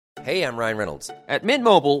Hey, I'm Ryan Reynolds. At Mint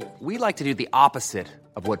Mobile, we like to do the opposite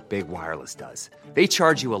of what Big Wireless does. They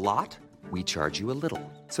charge you a lot, we charge you a little.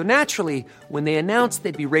 So naturally, when they announced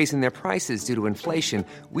they'd be raising their prices due to inflation,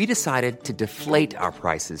 we decided to deflate our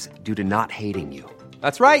prices due to not hating you.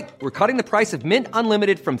 That's right. We're cutting the price of Mint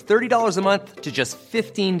Unlimited from $30 a month to just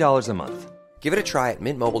 $15 a month. Give it a try at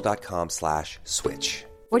mintmobile.com/switch.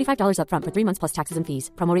 $45 up front for 3 months plus taxes and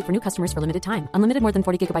fees. Promo rate for new customers for limited time. Unlimited more than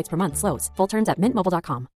 40 gigabytes per month. Slows full terms at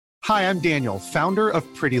mintmobile.com. Hi, I'm Daniel, founder of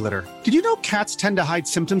Pretty Litter. Did you know cats tend to hide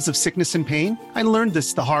symptoms of sickness and pain? I learned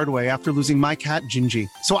this the hard way after losing my cat, Gingy.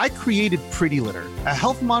 So I created Pretty Litter, a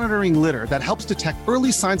health monitoring litter that helps detect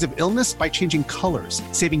early signs of illness by changing colors,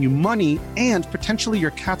 saving you money and potentially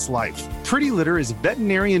your cat's life. Pretty Litter is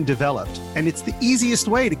veterinarian developed, and it's the easiest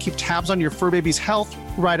way to keep tabs on your fur baby's health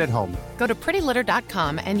right at home. Go to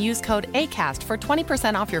prettylitter.com and use code ACAST for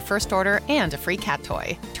 20% off your first order and a free cat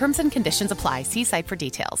toy. Terms and conditions apply. See site for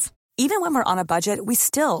details. Even when we're on a budget, we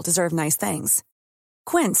still deserve nice things.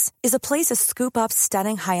 Quince is a place to scoop up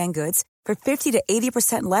stunning high-end goods for 50 to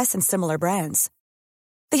 80% less than similar brands.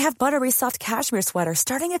 They have buttery soft cashmere sweaters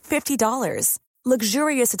starting at $50,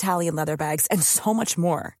 luxurious Italian leather bags, and so much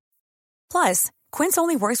more. Plus, Quince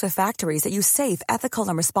only works with factories that use safe, ethical,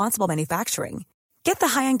 and responsible manufacturing. Get the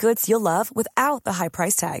high-end goods you'll love without the high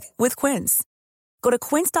price tag with Quince. Go to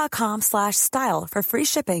quince.com/style for free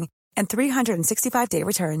shipping and 365-day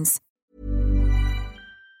returns.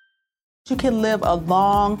 You can live a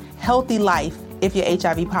long, healthy life if you're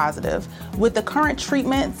HIV positive. With the current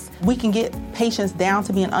treatments, we can get patients down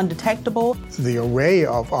to being undetectable. The array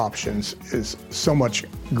of options is so much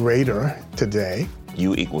greater today.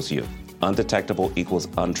 U equals U. Undetectable equals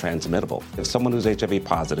untransmittable. If someone who's HIV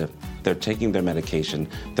positive, they're taking their medication,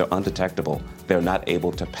 they're undetectable, they're not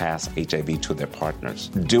able to pass HIV to their partners.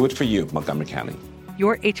 Do it for you, Montgomery County.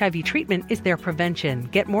 Your HIV treatment is their prevention.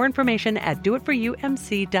 Get more information at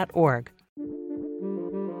doitforyoumc.org.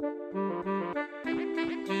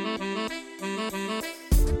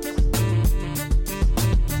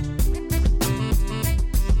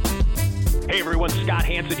 Hey everyone, Scott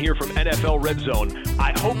Hansen here from NFL Red Zone.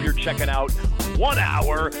 I hope you're checking out 1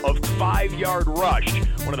 hour of 5 Yard Rush,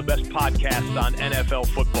 one of the best podcasts on NFL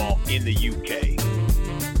football in the UK.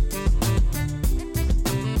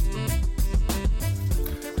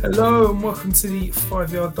 Hello and welcome to the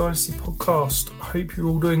 5 Yard Dynasty podcast. I hope you're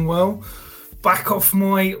all doing well. Back off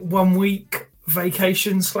my 1 week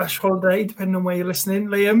vacation / holiday, depending on where you're listening.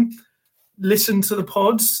 Liam, listened to the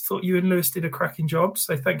pods, thought you and Lewis did a cracking job,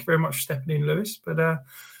 so thank you very much for stepping in, Lewis. But are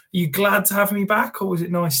you glad to have me back, or was it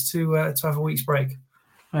nice to have a week's break?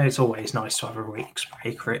 It's always nice to have a week's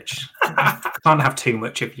break, Rich. Can't have too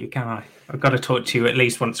much of you, can I? I've got to talk to you at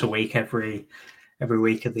least once a week every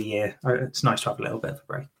week of the year. It's nice to have a little bit of a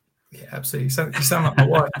break. Yeah, absolutely. You sound like my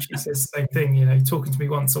wife. She says the same thing. You know, talking to me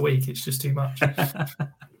once a week, it's just too much.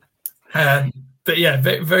 But yeah,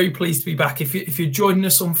 very, very pleased to be back. If you're joining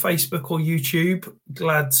us on Facebook or YouTube,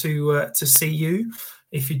 glad to see you.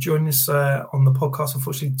 If you're joining us on the podcast,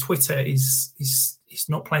 unfortunately, Twitter is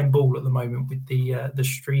not playing ball at the moment with the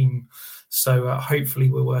stream. So hopefully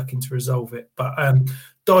we're working to resolve it. But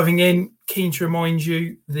diving in, keen to remind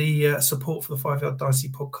you, the support for the 5 Yard Dynasty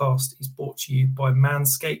podcast is brought to you by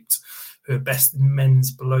Manscaped, who are best in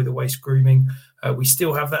men's below-the-waist grooming. We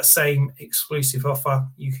still have that same exclusive offer.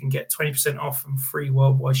 You can get 20% off and free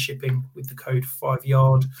worldwide shipping with the code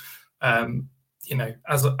 5YARD.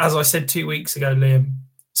 As I said 2 weeks ago, Liam,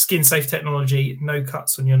 skin-safe technology, no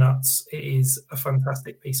cuts on your nuts. It is a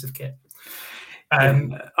fantastic piece of kit.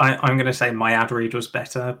 I'm going to say my ad read was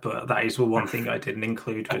better, but that is the one thing I didn't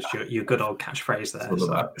include was your good old catchphrase there.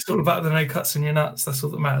 It's all about the no cuts on your nuts. That's all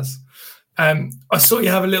that matters. I saw you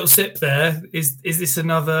have a little sip there. Is this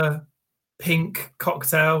another pink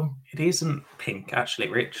cocktail? It isn't pink, actually,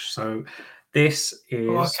 Rich. So this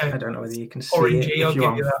is, I don't know whether you can see orangey, it. I'll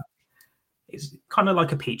give you that. It's kind of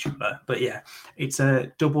like a peach umber, but yeah, it's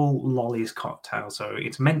a double lollies cocktail. So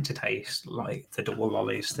it's meant to taste like the double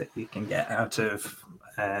lollies that you can get out of,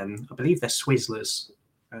 I believe they're Swizzlers.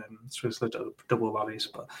 Swizzler double lollies,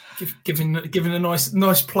 but giving a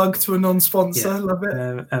nice plug to a non-sponsor. Yeah. Love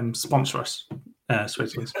it. Sponsor us,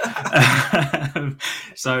 Swizzlers.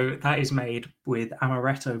 So that is made with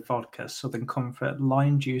amaretto vodka, Southern Comfort,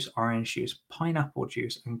 lime juice, orange juice, pineapple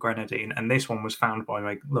juice, and grenadine. And this one was found by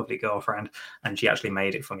my lovely girlfriend, and she actually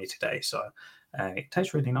made it for me today. So it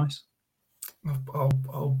tastes really nice.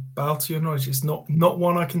 I'll bow to your knowledge. It's not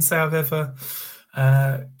one I can say I've ever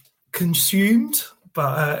consumed.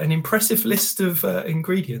 But an impressive list of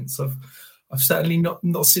ingredients. I've certainly not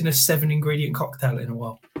seen a 7 ingredient cocktail in a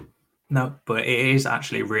while. No, but it is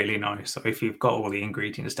actually really nice. So if you've got all the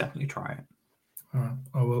ingredients, definitely try it. All right.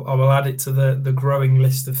 I will add it to the growing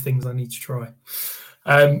list of things I need to try.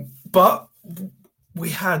 But we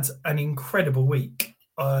had an incredible week.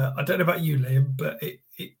 I don't know about you, Liam, but it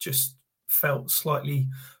just felt slightly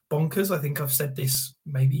bonkers. I think I've said this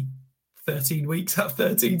maybe 13 weeks out of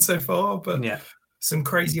 13 so far, but yeah, some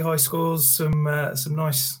crazy high scores, some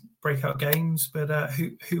nice breakout games. But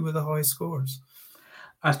who were the high scorers?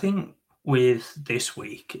 I think with this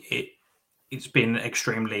week, it's been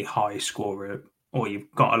extremely high scorer, or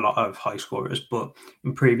you've got a lot of high scorers, but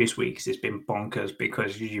in previous weeks it's been bonkers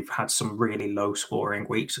because you've had some really low scoring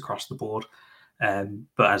weeks across the board.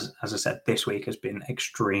 But as I said, this week has been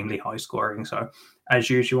extremely high scoring. So as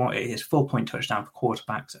usual, it is 4-point touchdown for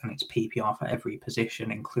quarterbacks and it's PPR for every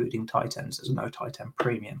position, including tight ends. There's no tight end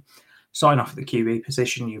premium. Sign off at the QB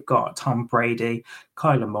position, you've got Tom Brady,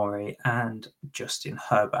 Kyler Murray, and Justin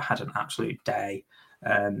Herbert had an absolute day.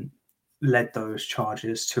 Led those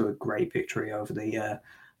Chargers to a great victory over the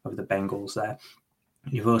Bengals there.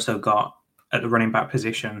 You've also got at the running back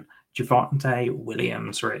position, Javonte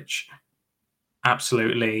Williams, Rich.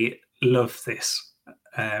 Absolutely love this.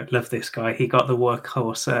 Love this guy. He got the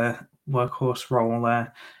workhorse role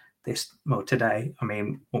there today.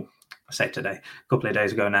 I say today, a couple of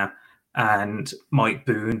days ago now. And Mike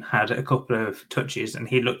Boone had a couple of touches and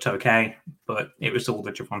he looked okay, but it was all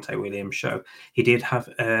the Javonte Williams show. He did have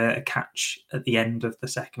a catch at the end of the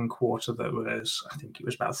second quarter that was, I think it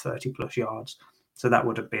was about 30 plus yards. So that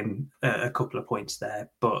would have been a couple of points there.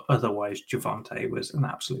 But otherwise, Javonte was an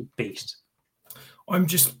absolute beast. I'm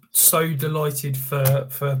just so delighted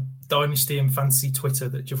for Dynasty and Fantasy Twitter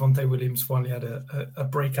that Javonte Williams finally had a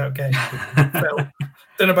breakout game.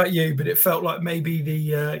 Don't know about you, but it felt like maybe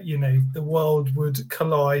the world would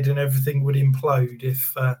collide and everything would implode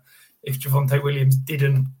if Javonte Williams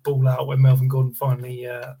didn't ball out when Melvin Gordon finally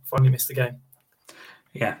missed the game.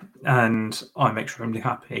 Yeah, and I'm extremely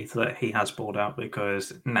happy that he has balled out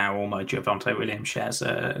because now all my Javonte Williams shares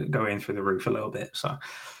are going through the roof a little bit. So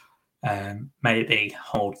maybe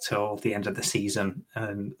hold till the end of the season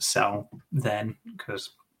and sell then, because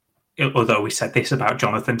although we said this about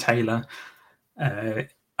Jonathan Taylor,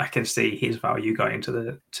 I can see his value going to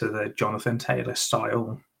the Jonathan Taylor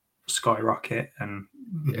style skyrocket, and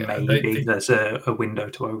maybe there's a window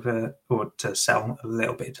to sell a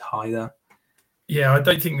little bit higher. Yeah, I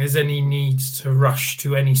don't think there's any need to rush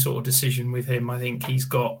to any sort of decision with him. I think he's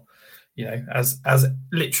got, as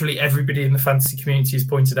literally everybody in the fantasy community has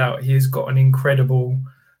pointed out, he has got an incredible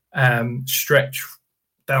stretch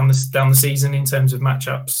down the season in terms of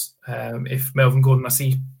matchups. If Melvin Gordon, I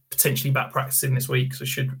see potentially back practicing this week, so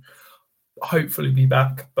should hopefully be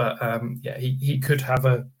back. But he could have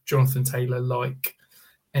a Jonathan Taylor-like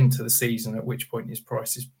end to the season, at which point his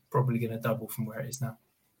price is probably going to double from where it is now.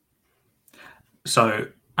 So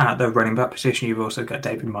at the running back position, you've also got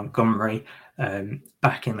David Montgomery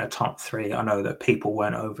back in the top three. I know that people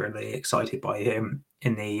weren't overly excited by him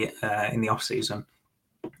in the off season,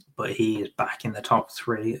 but he is back in the top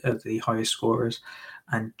three of the highest scorers.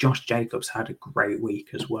 And Josh Jacobs had a great week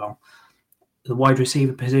as well. The wide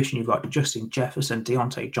receiver position, you've got Justin Jefferson,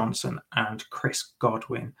 Deontay Johnson, and Chris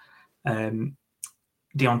Godwin.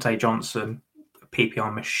 Deontay Johnson,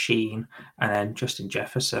 PPR machine, and then Justin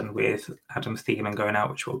Jefferson with Adam Thielen going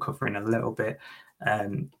out, which we'll cover in a little bit,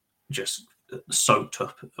 just soaked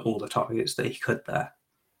up all the targets that he could there.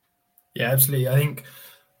 Yeah, absolutely. I think,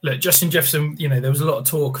 look, Justin Jefferson, there was a lot of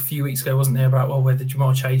talk a few weeks ago, wasn't there, about whether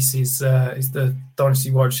Jamar Chase is the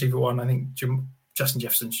dynasty wide receiver one. I think Justin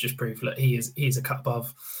Jefferson's just proved that he is a cut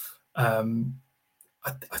above.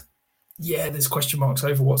 There's question marks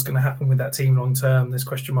over what's going to happen with that team long term. There's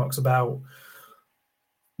question marks about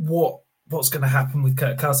what's going to happen with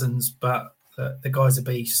Kirk Cousins, but the guy's a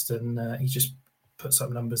beast, and he just puts up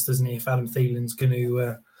numbers, doesn't he? If Adam Thielen's going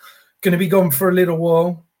to be gone for a little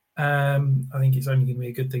while, I think it's only going to be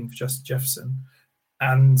a good thing for Justin Jefferson.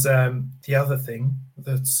 And the other thing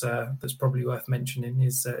that's probably worth mentioning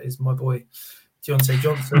is my boy Deontay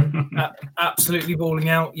Johnson, absolutely balling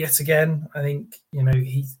out yet again. I think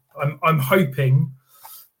I'm hoping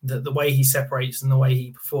that the way he separates and the way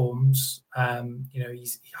he performs,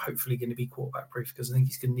 he's hopefully going to be quarterback proof, because I think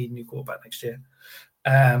he's going to need a new quarterback next year.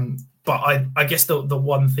 But I guess the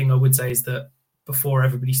one thing I would say is that before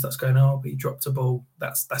everybody starts going, but he dropped a ball,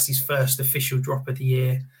 that's his first official drop of the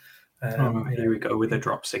year. Here we go with the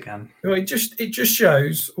drops again. It just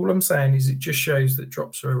shows, all I'm saying is it just shows that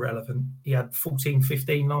drops are irrelevant. He had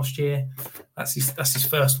 14-15 last year. That's his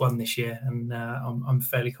first one this year, and I'm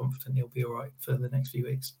fairly confident he'll be all right for the next few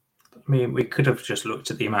weeks. I mean, we could have just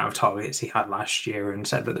looked at the amount of targets he had last year and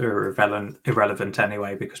said that they were irrelevant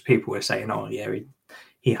anyway, because people were saying, oh, yeah,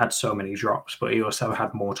 he had so many drops, but he also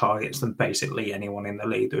had more targets than basically anyone in the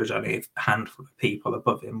league. There was only a handful of people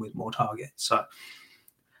above him with more targets. So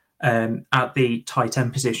at the tight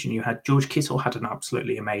end position, you had George Kittle had an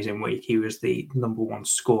absolutely amazing week. He was the number one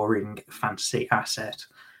scoring fantasy asset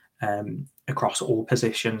across all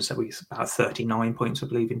positions. So he's about 39 points, I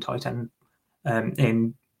believe, in tight end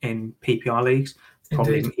in PPR leagues.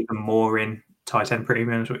 Probably even more in tight end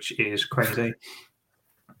premiums, which is crazy.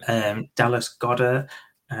 Dallas Goedert,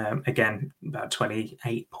 again, about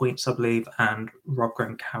 28 points, I believe, and Rob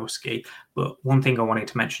Gronkowski. But one thing I wanted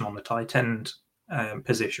to mention on the tight end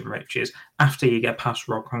position, Rich, is after you get past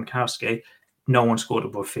Rob Gronkowski, no one scored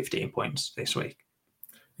above 15 points this week.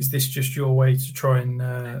 Is this just your way to try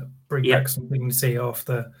and bring back some dignity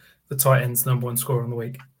after the tight end's number one scorer on the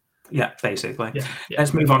week? Yeah, basically. Yeah.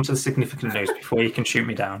 Let's move on to the significant news before you can shoot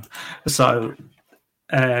me down. So,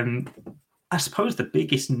 I suppose the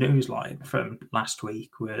biggest news line from last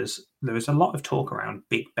week was there was a lot of talk around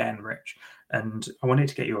Big Ben, Rich, and I wanted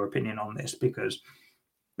to get your opinion on this because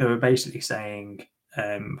they were basically saying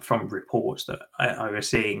from reports that I was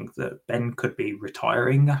seeing that Ben could be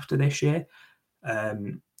retiring after this year.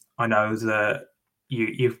 I know that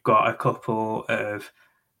you've got a couple of,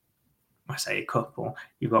 I say a couple,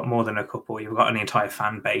 you've got more than a couple, you've got an entire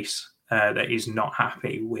fan base that is not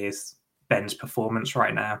happy with Ben's performance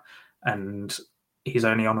right now. And he's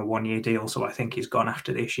only on a 1-year deal, so I think he's gone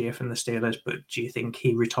after this year from the Steelers. But do you think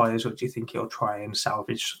he retires, or do you think he'll try and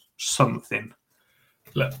salvage something?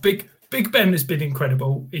 Look, Big Ben has been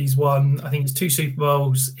incredible. He's won, I think it's 2 Super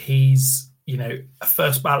Bowls. He's, a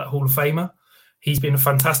first ballot Hall of Famer. He's been a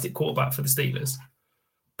fantastic quarterback for the Steelers.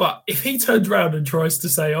 But if he turns around and tries to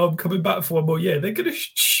say, I'm coming back for 1 more year, they're going to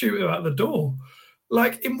shoot him out the door.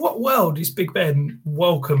 Like, in what world is Big Ben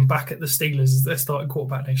welcome back at the Steelers as their starting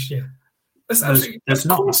quarterback next year? That's absolutely, there's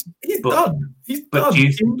not. He's done. He's done. Do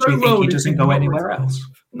you think he doesn't go anywhere else?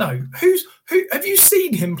 No. Who have you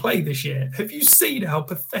seen him play this year? Have you seen how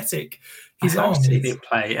pathetic his arm is? I've seen him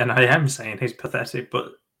play, and I am saying he's pathetic,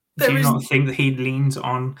 but do you not think that he leans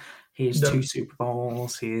on his 2 Super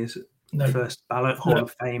Bowls, his first ballot Hall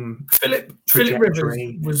of Fame Philip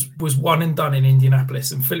Rivers was one and done in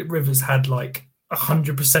Indianapolis, and Philip Rivers had like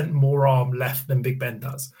 100% more arm left than Big Ben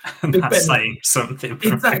does. Big Ben saying something.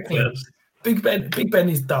 Exactly. Big Ben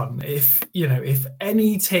is done. If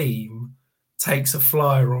any team takes a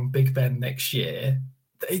flyer on Big Ben next year,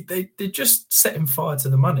 they just setting fire to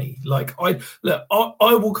the money. Like I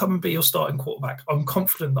will come and be your starting quarterback. I'm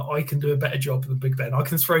confident that I can do a better job than Big Ben. I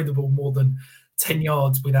can throw the ball more than 10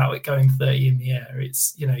 yards without it going 30 in the air.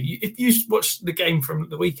 It's if you watch the game from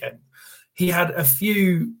the weekend, he had a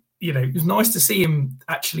few. It was nice to see him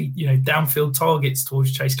actually, downfield targets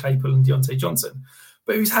towards Chase Claypool and Deontay Johnson,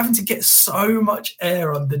 but he was having to get so much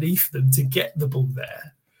air underneath them to get the ball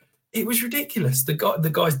there. It was ridiculous. The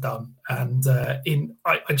guy's done, and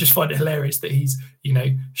I just find it hilarious that he's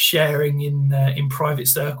sharing in private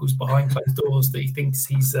circles behind closed doors that he thinks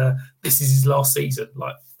this is his last season.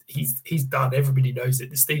 Like he's done. Everybody knows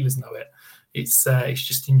it. The Steelers know it. It's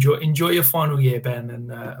just enjoy your final year, Ben,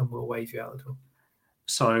 and we'll wave you out the door.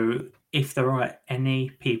 So if there are any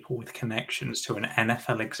people with connections to an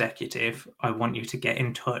NFL executive, I want you to get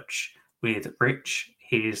in touch with Rich.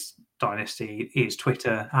 His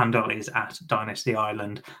Twitter handle is @Dynasty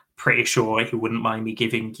Island. Pretty sure he wouldn't mind me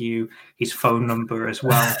giving you his phone number as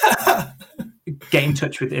well. Get in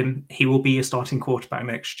touch with him. He will be your starting quarterback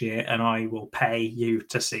next year, and I will pay you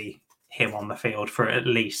to see him on the field for at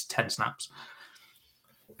least 10 snaps.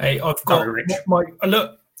 Hey, I've got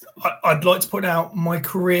look. I'd like to point out my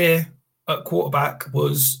career at quarterback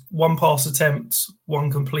was 1 pass attempt, 1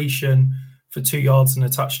 completion for 2 yards and a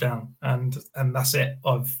touchdown, and that's it.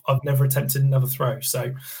 I've never attempted another throw.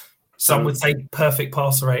 So some would say perfect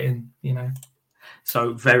passer rating,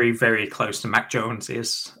 So very, very close to Mac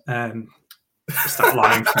Jones's stat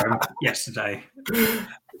line from yesterday.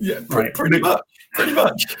 Yeah, pretty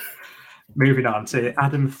much. Moving on to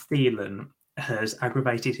Adam Thielen has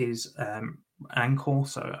aggravated his ankle,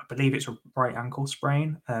 so I believe it's a right ankle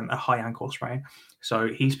sprain, a high ankle sprain. So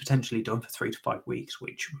he's potentially done for 3 to 5 weeks,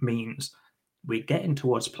 which means we're getting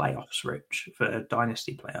towards playoffs, Rich, for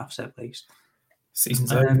dynasty playoffs at least.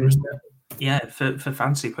 Season's over, isn't it? Yeah, for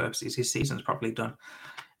fantasy purposes, his season's probably done.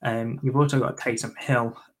 You've also got Taysom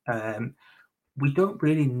Hill. We don't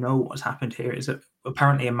really know what's happened here. Is it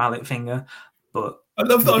apparently a mallet finger? But I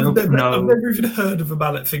love that I've never even heard of a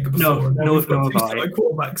mallet finger before. No,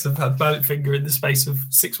 quarterbacks have had mallet finger in the space of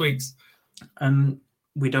 6 weeks.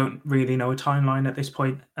 we don't really know a timeline at this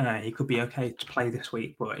point. He could be okay to play this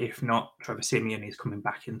week, but if not, Trevor Siemian is coming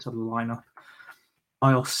back into the lineup.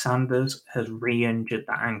 Miles Sanders has re-injured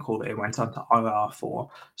that ankle that he went on to IR for,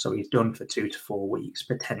 so he's done for 2 to 4 weeks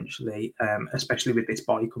potentially. Especially with this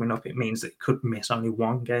bye coming up, it means that he could miss only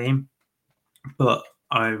one game. But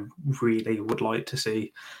I really would like to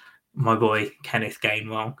see my boy Kenneth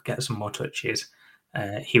Gainwell get some more touches.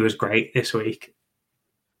 He was great this week.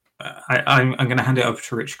 I'm going to hand it over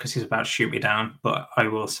to Rich because he's about to shoot me down, but I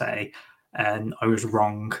will say I was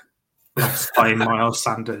wrong. Last time Miles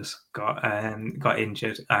Sanders got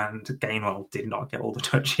injured and Gainwell did not get all the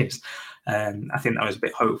touches. I think that was a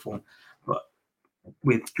bit hopeful. But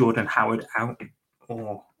with Jordan Howard out,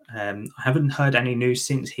 I haven't heard any news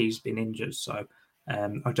since he's been injured, so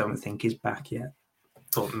I don't think he's back yet.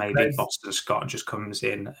 But maybe Boston Scott just comes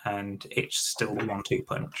in and it's still the 1-2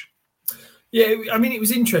 punch. Yeah, I mean, it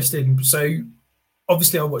was interesting. So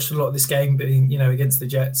obviously I watched a lot of this game being, against the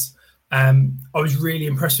Jets. I was really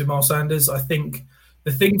impressed with Miles Sanders. I think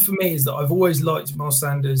the thing for me is that I've always liked Miles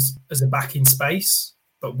Sanders as a back in space,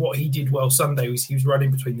 but what he did well Sunday was he was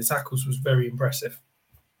running between the tackles was very impressive.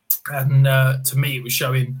 And to me, it was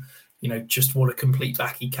showing, just what a complete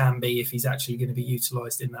back he can be if he's actually going to be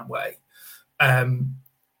utilised in that way. On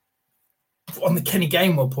the Kenny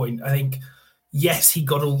Gainwell point, I think, yes, he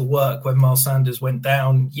got all the work when Miles Sanders went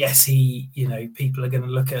down. Yes, people are going to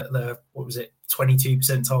look at the,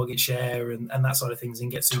 22% target share and that side of things and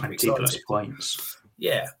get super excited. 20 plus points.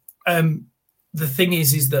 Yeah. The thing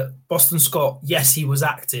is that Boston Scott, yes, he was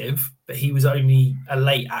active, but he was only a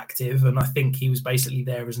late active. And I think he was basically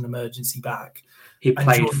there as an emergency back. He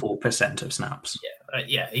played 4% of snaps.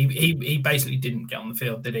 Yeah. He basically didn't get on the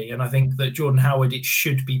field, did he? And I think that Jordan Howard, it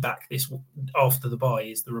should be back after the bye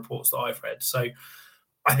is the reports that I've read. So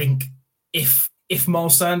I think if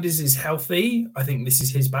Miles Sanders is healthy, I think this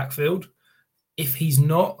is his backfield. If he's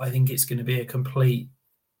not, I think it's going to be a complete,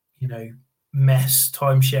 mess,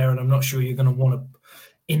 timeshare, and I'm not sure you're going to want to,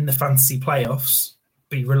 in the fantasy playoffs,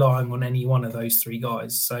 be relying on any one of those three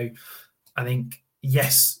guys. So I think,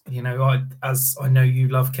 yes, as I know you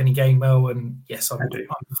love Kenny Gainwell, and yes, I'm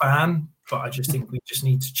a fan, but I just think we just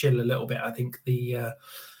need to chill a little bit. I think the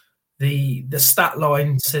stat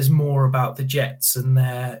line says more about the Jets and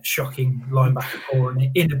their shocking linebacker core and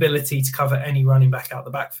inability to cover any running back out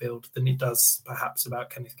the backfield than it does perhaps about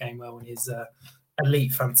Kenneth Gainwell and his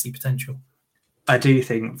elite fantasy potential. I do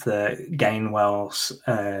think that Gainwell's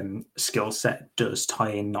skill set does tie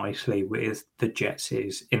in nicely with the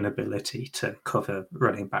Jets' inability to cover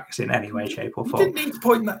running backs in any way, shape, or form. You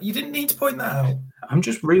didn't need to point that out. I'm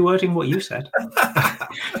just rewording what you said.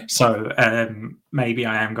 So maybe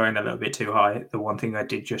I am going a little bit too high. The one thing I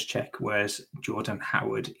did just check was Jordan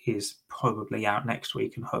Howard is probably out next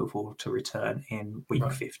week and hopeful to return in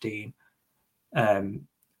week 15.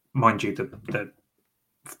 Mind you, the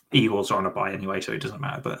Eagles are on a bye anyway, so it doesn't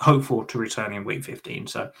matter, but hopeful to return in week 15.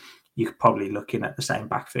 So you're probably looking at the same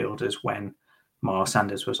backfield as when Miles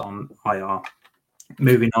Sanders was on IR.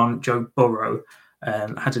 Moving on, Joe Burrow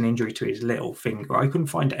had an injury to his little finger. I couldn't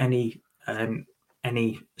find any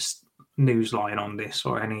news line on this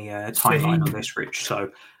or any timeline on this, Rich,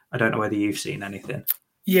 so I don't know whether you've seen anything.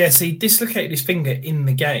 Yeah, so he dislocated his finger in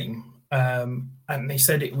the game. And they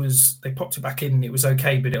said they popped it back in and it was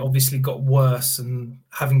okay, but it obviously got worse. And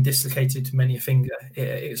having dislocated many a finger,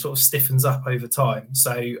 it sort of stiffens up over time.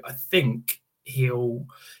 So I think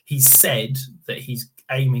he's said that he's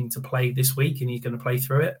aiming to play this week and he's going to play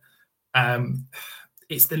through it.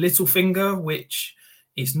 It's the little finger, which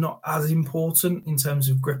is not as important in terms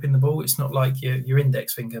of gripping the ball. It's not like your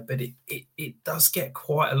index finger, but it does get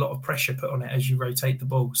quite a lot of pressure put on it as you rotate the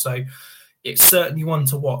ball. So it's certainly one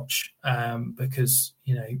to watch because,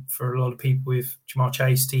 for a lot of people with Jamar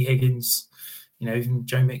Chase, T. Higgins, even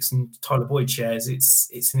Joe Mixon, Tyler Boyd shares,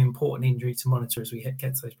 it's an important injury to monitor as we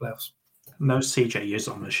get to those playoffs. No CJ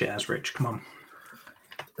Uzomah on the shares, Rich. Come on.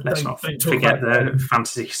 Let's not forget the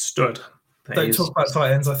fantasy stud. Don't talk about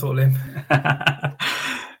tight ends, I thought, Liam.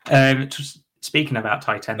 Speaking about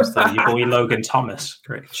tight ends, though, your boy Logan Thomas,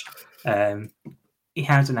 Rich. He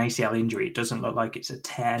has an ACL injury. It doesn't look like it's a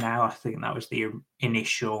tear now. I think that was the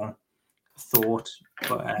initial thought,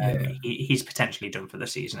 but he's potentially done for the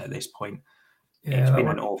season at this point. Yeah, it's been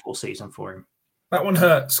an awful season for him. That one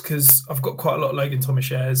hurts because I've got quite a lot of Logan Thomas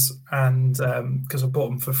shares, and because I bought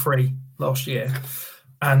them for free last year,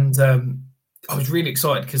 and I was really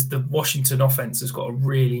excited because the Washington offense has got a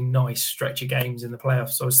really nice stretch of games in the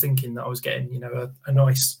playoffs. So I was thinking that I was getting, a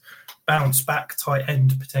nice bounce back tight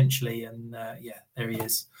end potentially, and there he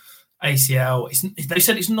is. ACL. They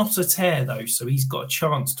said it's not a tear though, so he's got a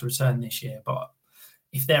chance to return this year. But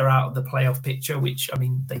if they're out of the playoff picture, which, I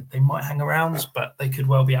mean, they might hang around, but they could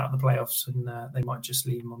well be out of the playoffs, and they might just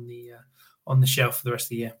leave them on the shelf for the rest of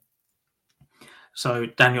the year. So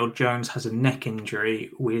Daniel Jones has a neck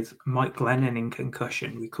injury with Mike Glennon in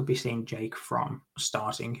concussion. We could be seeing Jake Fromm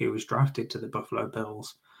starting, who was drafted to the Buffalo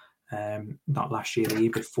Bills not last year, the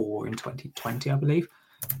year before in 2020, I believe.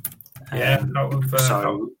 Out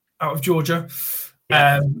of Georgia.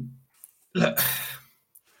 Yeah. Look,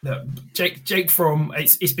 Jake Fromm,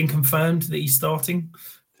 it's been confirmed that he's starting.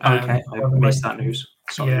 Okay, I missed that news.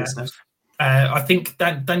 Sorry, listeners. I think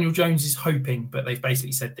Daniel Jones is hoping, but they've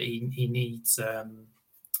basically said that he needs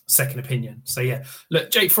second opinion. So, yeah. Look,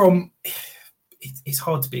 Jake Fromm, it's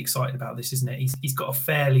hard to be excited about this, isn't it? He's got a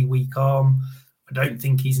fairly weak arm. I don't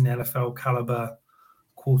think he's an NFL caliber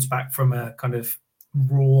quarterback from a kind of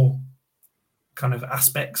raw kind of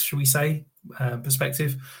aspects, shall we say,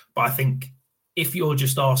 perspective. But I think if you're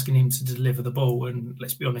just asking him to deliver the ball, and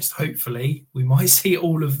let's be honest, hopefully we might see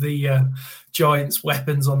all of the Giants'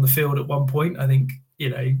 weapons on the field at one point. I think,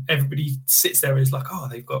 everybody sits there and is like, oh,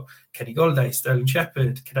 they've got Kenny Golladay, Sterling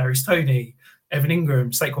Shepard, Kadarius Toney, Evan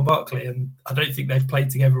Ingram, Saquon Barkley, and I don't think they've played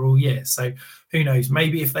together all year. So who knows?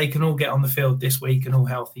 Maybe if they can all get on the field this week and all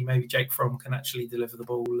healthy, maybe Jake Fromm can actually deliver the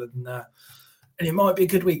ball, and it might be a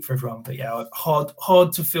good week for everyone. But yeah,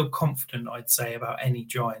 hard to feel confident, I'd say, about any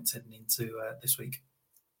Giants heading into this week.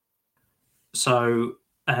 So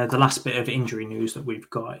the last bit of injury news that we've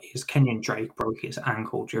got is Kenyon Drake broke his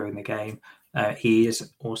ankle during the game. He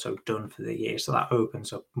is also done for the year, so that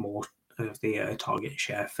opens up more of the target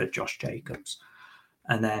share for Josh Jacobs.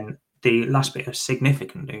 And then the last bit of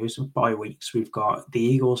significant news, bye weeks, we've got the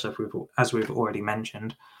Eagles, as we've already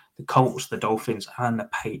mentioned, the Colts, the Dolphins, and the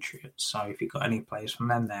Patriots. So if you've got any players from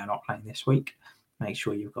them, they're not playing this week. Make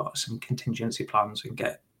sure you've got some contingency plans and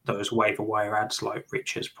get those waiver wire ads like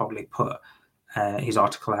Rich has probably put his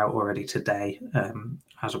article out already today,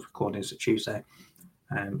 as of recording is a Tuesday.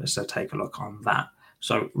 So take a look on that.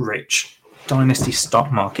 So Rich, Dynasty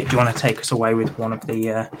stock market, do you want to take us away with one of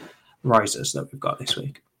the risers that we've got this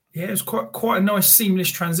week? Yeah, it was quite a nice seamless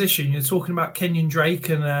transition. You're talking about Kenyon Drake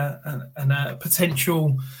and a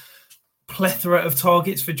potential plethora of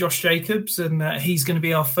targets for Josh Jacobs, and he's going to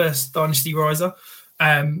be our first Dynasty riser.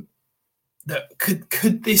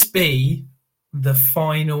 Could this be the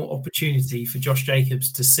final opportunity for Josh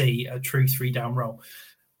Jacobs to see a true 3-down role?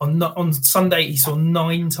 On Sunday, he saw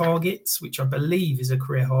 9 targets, which I believe is a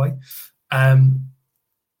career high.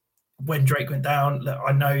 When Drake went down, look,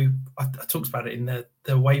 I know I talked about it in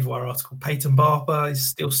the waiver wire article. Peyton Barber is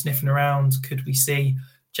still sniffing around. Could we see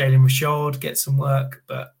Jalen Richard get some work?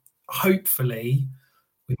 But hopefully,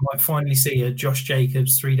 we might finally see a Josh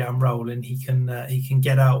Jacobs 3-down role, and he can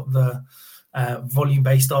get out the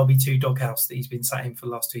volume-based RB2 doghouse that he's been sat in for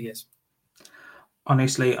the last 2 years.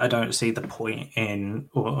 Honestly, I don't see the point in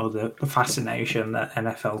or the fascination that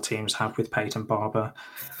NFL teams have with Peyton Barber.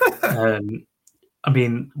 I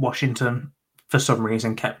mean, Washington, for some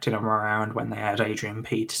reason, kept him around when they had Adrian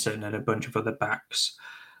Peterson and a bunch of other backs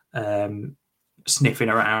sniffing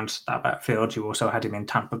around that backfield. You also had him in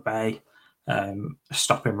Tampa Bay,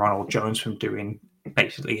 stopping Ronald Jones from doing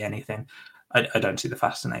basically anything. I don't see the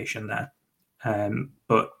fascination there.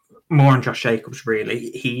 But more on Josh Jacobs,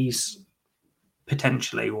 really. He's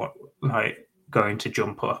potentially going to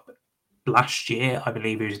jump up. Last year, I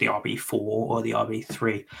believe he was the RB4 or the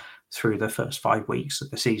RB3 through the first 5 weeks of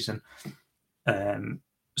the season.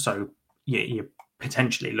 So you're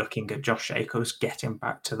potentially looking at Josh Jacobs getting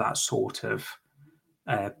back to that sort of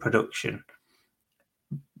production.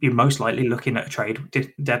 You're most likely looking at a trade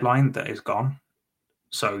deadline that is gone.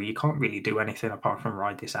 So you can't really do anything apart from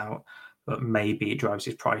ride this out. But maybe it drives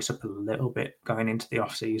his price up a little bit going into the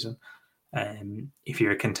off-season. If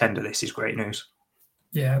you're a contender, this is great news.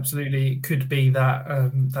 Yeah, absolutely. It could be that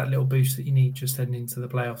that little boost that you need just heading into the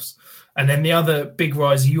playoffs. And then the other big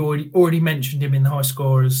riser, you already mentioned him in the high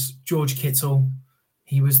scorers, George Kittle.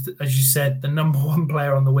 He was, as you said, the number one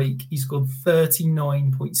player on the week. He scored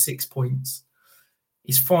 39.6 points.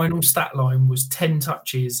 His final stat line was 10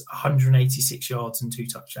 touches, 186 yards and 2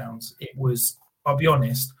 touchdowns. It was, I'll be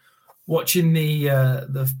honest, watching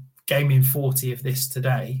the game in 40 of this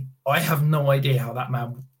today, I have no idea how that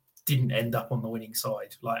man didn't end up on the winning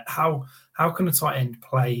side. Like how can a tight end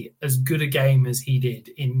play as good a game as he did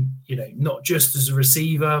in, not just as a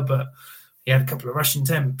receiver, but he had a couple of rushing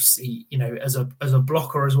attempts. He, as a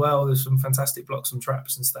blocker as well. There's some fantastic blocks on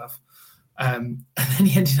traps and stuff. And then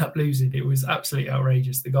he ended up losing. It was absolutely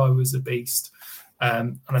outrageous. The guy was a beast.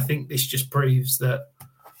 And I think this just proves that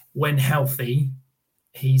when healthy,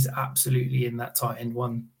 he's absolutely in that tight end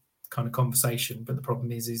one kind of conversation. But the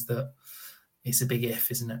problem is that it's a big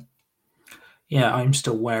if, isn't it? Yeah, I'm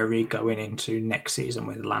still wary going into next season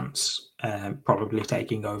with Lance probably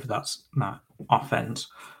taking over that offense.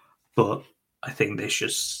 But I think this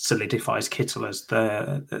just solidifies Kittle as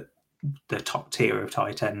the top tier of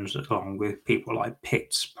tight ends, along with people like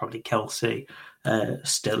Pitts, probably Kelsey,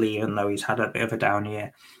 still, even though he's had a bit of a down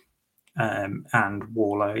year, and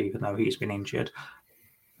Waller, even though he's been injured.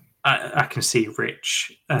 I can see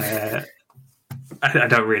Rich. I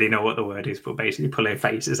don't really know what the word is, but basically pulling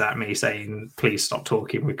faces at me saying, please stop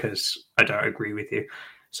talking because I don't agree with you.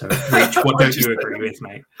 So, Rich, what don't you agree with,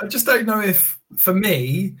 mate? I just don't know if, for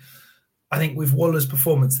me, I think with Waller's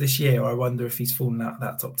performance this year, I wonder if he's fallen out of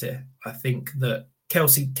that top tier. I think that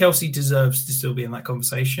Kelsey deserves to still be in that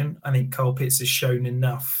conversation. I think Kyle Pitts has shown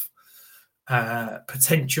enough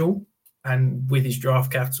potential, and with his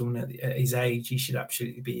draft capital and at his age, he should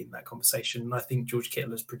absolutely be in that conversation. And I think George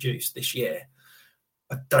Kittle has produced this year.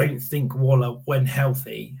 I don't think Waller, when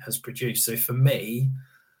healthy, has produced. So for me,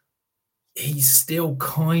 he's still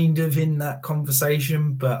kind of in that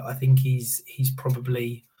conversation, but I think he's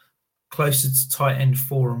probably closer to tight end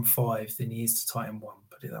 4 and 5 than he is to tight end 1,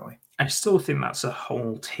 put it that way. I still think that's a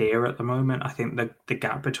whole tier at the moment. I think the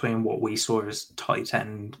gap between what we saw as tight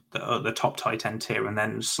end, the top tight end tier, and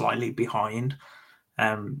then slightly behind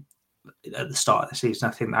at the start of the season,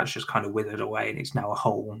 I think that's just kind of withered away, and it's now a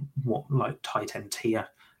whole tight end tier.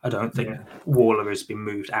 I don't think Waller has been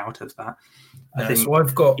moved out of that. I think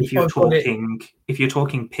so if you're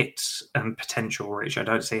talking Pitts and potential, Rich, I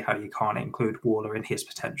don't see how you can't include Waller in his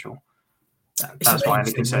potential. That's my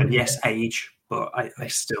only concern. Yes, age, but I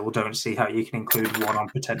still don't see how you can include one on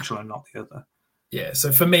potential and not the other. Yeah,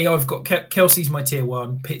 so for me, I've got Kelsey's my tier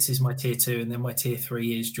 1, Pitts is my tier 2, and then my tier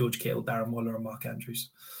 3 is George Kittle, Darren Waller, and Mark Andrews.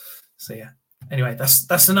 So yeah. Anyway,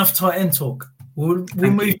 that's enough tight end talk. We'll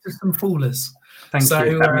move to some fallers. Thank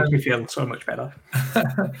you. That makes me feel so much better.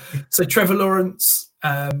 So Trevor Lawrence,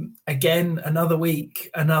 again, another week,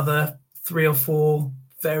 another 3 or 4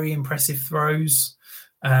 very impressive throws,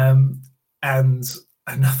 and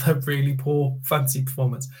another really poor fantasy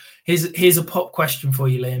performance. Here's a pop question for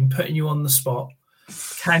you, Liam, putting you on the spot.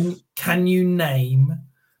 Can you name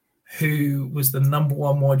who was the number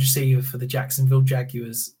 1 wide receiver for the Jacksonville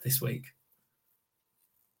Jaguars this week?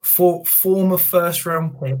 Former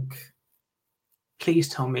first-round pick. Please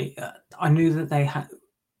tell me. I knew that they had.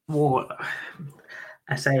 Well,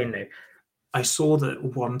 I say no. I saw that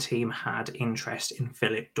one team had interest in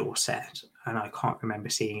Philip Dorsett, and I can't remember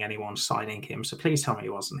seeing anyone signing him. So please tell me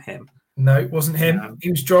it wasn't him. No, it wasn't him. He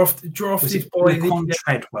was drafted by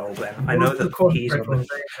Treadwell. Then I know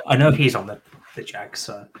that I know he's on the Jags.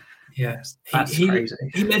 So yes, he led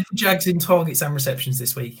the Jags in targets and receptions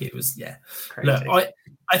this week. It was crazy. Look,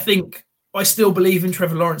 I think I still believe in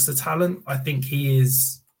Trevor Lawrence, the talent. I think he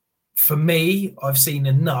is, for me, I've seen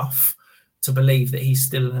enough to believe that he's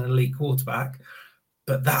still an elite quarterback.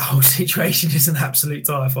 But that whole situation is an absolute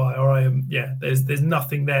tire fire. There's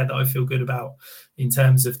nothing there that I feel good about in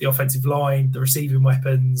terms of the offensive line, the receiving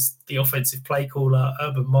weapons, the offensive play caller,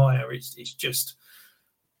 Urban Meyer. It's just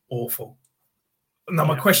awful. Now,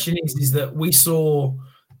 my question is that we saw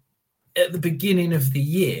at the beginning of the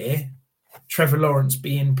year Trevor Lawrence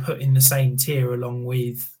being put in the same tier along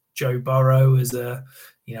with Joe Burrow as a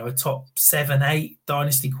top 7-8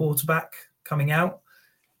 dynasty quarterback coming out.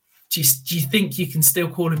 Do you think you can still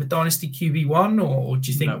call him a dynasty QB1, or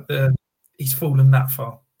do you think that he's fallen that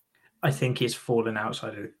far? I think he's fallen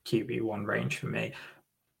outside of the QB1 range for me.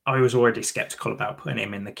 I was already skeptical about putting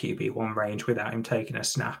him in the QB1 range without him taking a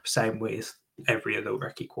snap. Same with every other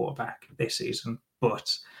rookie quarterback this season.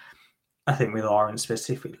 But I think with Lawrence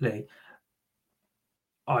specifically,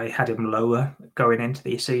 I had him lower going into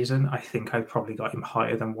the season. I think I probably got him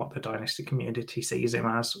higher than what the dynasty community sees him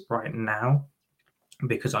as right now,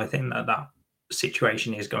 because I think that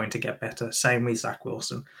situation is going to get better. Same with Zach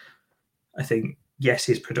Wilson. I think, yes,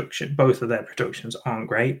 his production, both of their productions aren't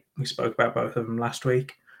great. We spoke about both of them last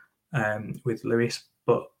week with Lewis,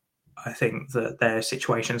 but I think that their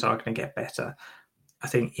situations are going to get better. I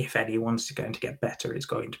think if anyone's going to get better, it's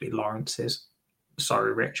going to be Lawrence's.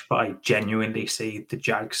 Sorry, Rich, but I genuinely see the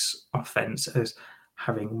Jags offense as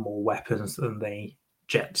having more weapons than the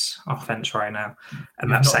Jets offense right now,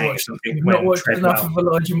 and that's saying something. You've not watched enough of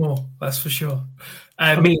Elijah Moore, that's for sure.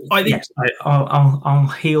 I think yes, I'll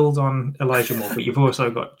healed on Elijah Moore, but you've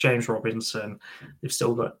also got James Robinson. You've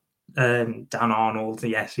still got Dan Arnold.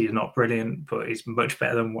 Yes, he's not brilliant, but he's much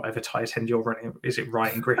better than whatever tight end you're running. Is it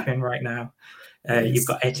Ryan Griffin right now? You've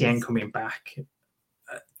got Etienne coming back.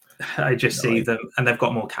 I just see them, and they've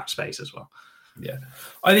got more cap space as well. Yeah,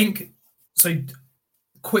 I think so.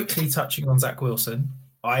 Quickly touching on Zach Wilson,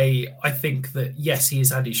 I think that, yes, he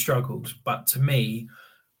has had his struggles, but to me,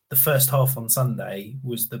 the first half on Sunday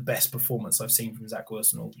was the best performance I've seen from Zach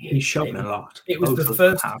Wilson all year. He's shown a lot. It was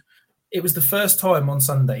the first time on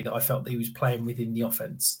Sunday that I felt that he was playing within the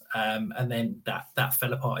offense, and then that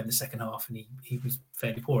fell apart in the second half, and he was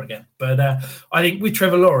fairly poor again. But I think with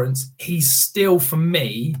Trevor Lawrence, he's still, for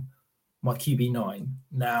me, my QB9.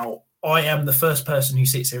 Now, I am the first person who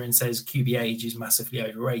sits here and says QB age is massively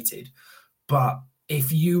overrated, but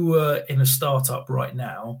if you were in a startup right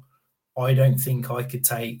now, I don't think I could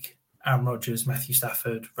take Aaron Rodgers, Matthew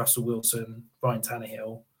Stafford, Russell Wilson, Ryan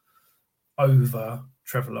Tannehill over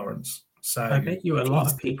Trevor Lawrence. So I bet you a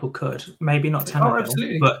lot of people could. Maybe not Tannehill. Oh,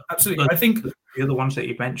 absolutely. But absolutely. I think the other ones that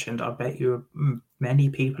you mentioned, I bet you many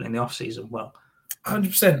people in the offseason will.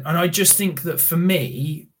 100%. And I just think that for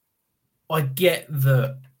me, I get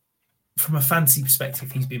that from a fantasy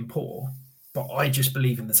perspective, he's been poor, but I just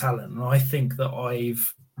believe in the talent. And I think that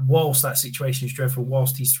whilst that situation is dreadful,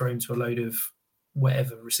 whilst he's thrown to a load of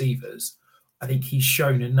whatever receivers, I think he's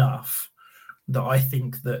shown enough that I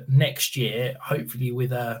think that next year, hopefully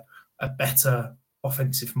with a better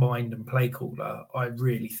offensive mind and play caller, I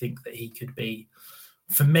really think that he could be,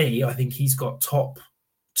 for me, I think he's got top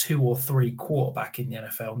 2 or 3 quarterback in the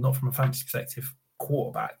NFL, not from a fantasy perspective,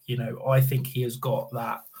 quarterback. I think he has got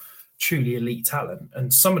that truly elite talent.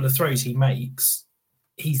 And some of the throws he makes,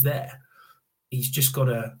 he's there. He's just got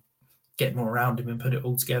to get more around him and put it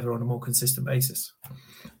all together on a more consistent basis.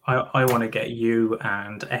 I want to get you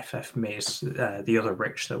and FF Miz, the other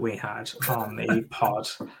Rich that we had on the pod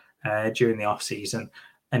during the off season,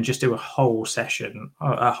 and just do a whole session,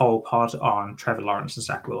 a whole pod on Trevor Lawrence and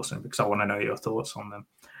Zach Wilson, because I want to know your thoughts on them.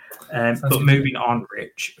 But moving on,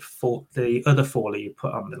 Rich, for the other 4 that you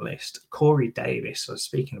put on the list, Corey Davis, so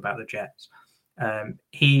speaking about the Jets,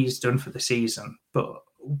 he's done for the season, but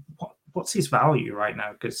what's his value right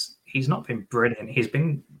now? Because he's not been brilliant. He's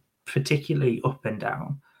been particularly up and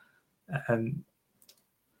down.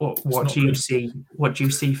 What do you see? What do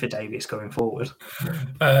you see for Davis going forward?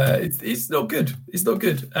 It's not good. It's not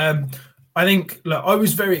good. I think, look, I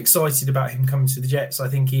was very excited about him coming to the Jets. I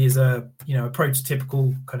think he is a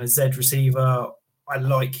prototypical kind of Z receiver. I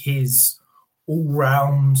like his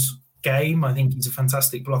all-round game. I think he's a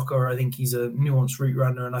fantastic blocker. I think he's a nuanced route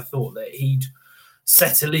runner, and I thought that he'd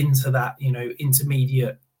settle into that,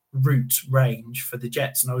 intermediate route range for the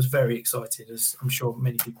Jets, and I was very excited, as I'm sure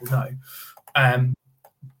many people know.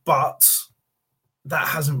 But that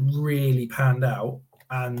hasn't really panned out,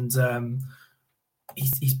 and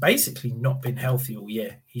he's basically not been healthy all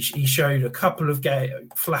year. He showed a couple of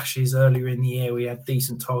flashes earlier in the year. We had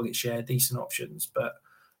decent target share, decent options, but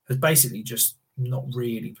has basically just not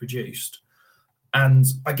really produced. And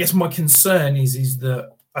I guess my concern is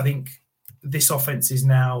that I think this offense is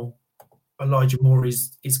now, Elijah Moore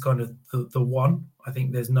is kind of the one. I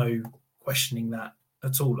think there's no questioning that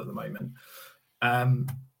at all at the moment.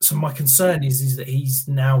 So my concern is that he's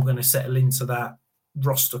now going to settle into that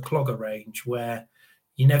roster clogger range where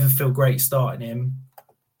you never feel great starting him,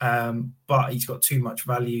 but he's got too much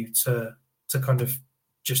value to kind of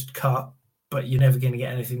just cut, but you're never going to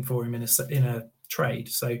get anything for him in a trade.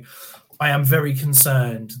 So I am very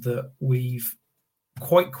concerned that we've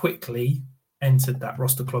quite quickly entered that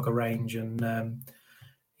roster clogger range, and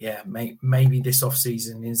maybe this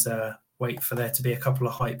offseason is wait for there to be a couple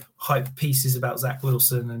of hype pieces about Zach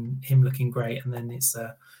Wilson and him looking great, and then it's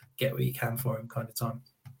get what you can for him kind of time.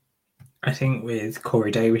 I think with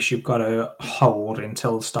Corey Davis, you've got to hold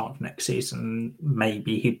until the start of next season.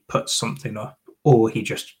 Maybe he puts something up, or he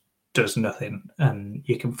just does nothing, and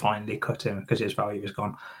you can finally cut him because his value is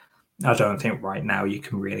gone. I don't think right now you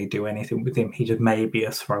can really do anything with him. He just may be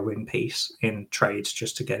a throw-in piece in trades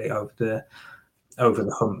just to get it over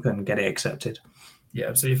the hump and get it accepted.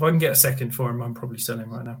 Yeah, so if I can get a second for him, I'm probably selling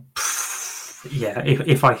right now. Yeah,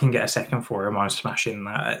 if I can get a second for him, I'm smashing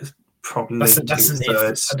that. Probably that's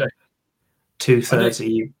 2/3. 2/3 are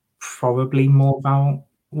you probably more about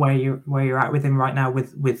where you're at with him right now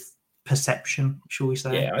with perception, shall we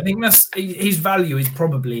say? Yeah, I think that's his value is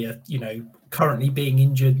probably currently being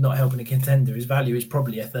injured, not helping a contender. His value is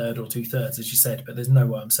probably 1/3 or 2/3, as you said, but there's no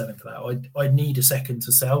way I'm selling for that. I'd need a second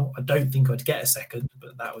to sell. I don't think I'd get a second,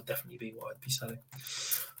 but that would definitely be what I'd be selling.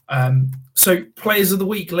 So players of the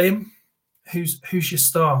week, Liam, who's your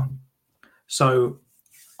star? So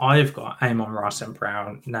I've got Amon-Ra St.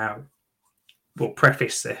 Brown. Now, we'll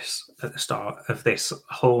preface this at the start of this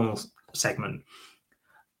whole segment.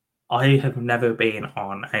 I have never been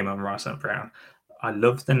on Amon-Ra St. Brown. I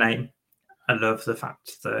love the name. I love the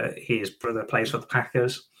fact that his brother plays for the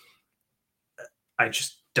Packers. I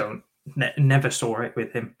just never saw it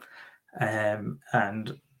with him.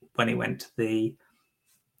 And when he went to the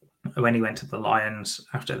Lions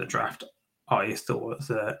after the draft, I thought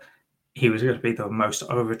that he was going to be the most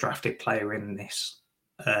overdrafted player in this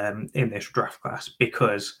draft class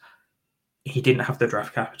because he didn't have the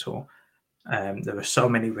draft capital. There were so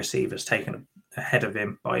many receivers taken ahead of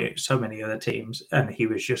him by so many other teams, and he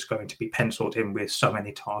was just going to be penciled in with so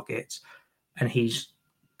many targets. And he's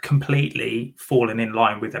completely fallen in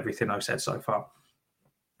line with everything I've said so far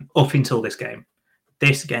up until this game.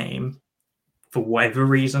 This game, for whatever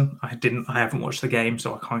reason, I haven't watched the game,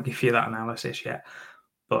 so I can't give you that analysis yet.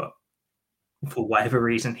 But for whatever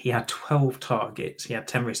reason, he had 12 targets. He had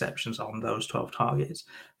 10 receptions on those 12 targets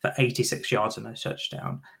for 86 yards and a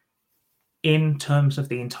touchdown. In terms of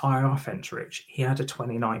the entire offense, Rich, he had a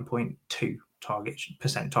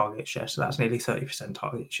 29.2% target share. So that's nearly 30%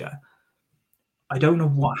 target share. I don't know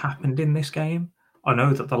what happened in this game. I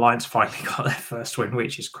know that the Lions finally got their first win,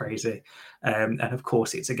 which is crazy. And of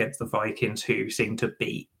course, it's against the Vikings, who seem to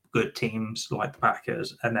beat good teams like the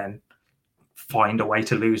Packers and then find a way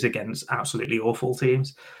to lose against absolutely awful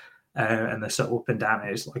teams. And they're so up and down.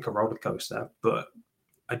 It's like a roller coaster. But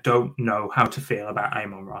I don't know how to feel about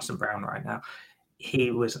Amon-Ra St. Brown right now.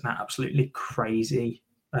 He was an absolutely crazy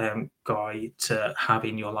guy to have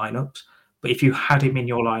in your lineups. But if you had him in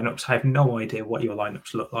your lineups, I have no idea what your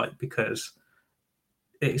lineups look like because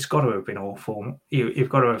it's got to have been awful. You've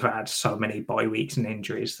got to have had so many bye weeks and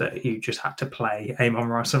injuries that you just had to play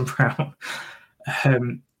Amon-Ra St. Brown.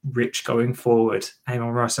 Rich, going forward,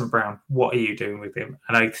 Amon-Ra St. Brown, what are you doing with him?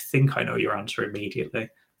 And I think I know your answer immediately.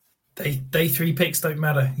 Day 3 picks don't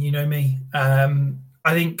matter. You know me. I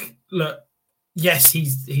think, look, yes,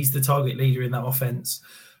 he's the target leader in that offense.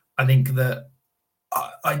 I think that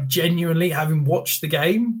I genuinely, having watched the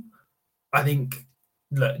game, I think,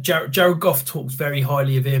 look, Jared Goff talked very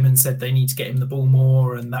highly of him and said they need to get him the ball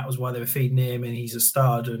more, and that was why they were feeding him, and he's a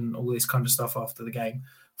stud and all this kind of stuff after the game.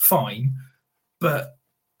 Fine. But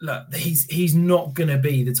look, he's not going to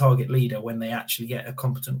be the target leader when they actually get a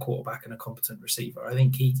competent quarterback and a competent receiver. I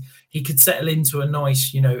think he could settle into a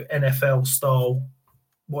nice, NFL style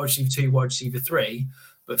wide receiver 2, wide receiver 3.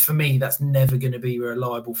 But for me, that's never going to be a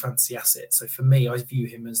reliable fantasy asset. So for me, I view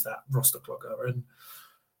him as that roster clogger. And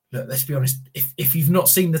look, let's be honest, if you've not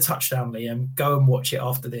seen the touchdown, Liam, go and watch it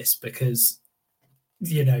after this because,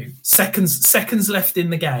 seconds left in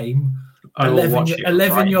the game,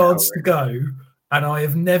 11 yards to go. And I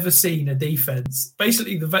have never seen a defense.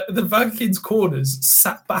 Basically, the Vikings corners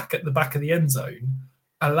sat back at the back of the end zone,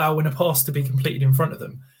 allowing a pass to be completed in front of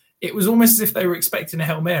them. It was almost as if they were expecting a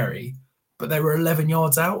Hail Mary, but they were 11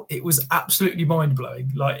 yards out. It was absolutely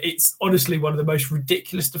mind-blowing. It's honestly one of the most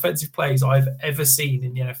ridiculous defensive plays I've ever seen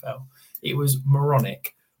in the NFL. It was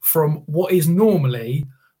moronic from what is normally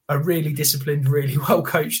a really disciplined, really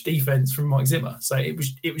well-coached defense from Mike Zimmer. So it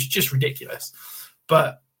was just ridiculous.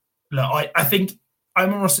 But look, I think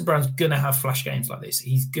Amon-Ra St. Brown's going to have flash games like this.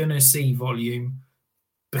 He's going to see volume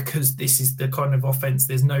because this is the kind of offense.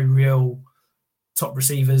 There's no real top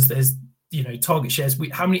receivers. There's, target shares.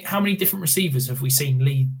 How many different receivers have we seen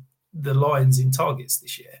lead the Lions in targets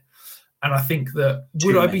this year? And I think that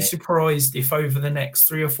would I be surprised if over the next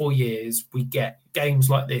 3 or 4 years we get games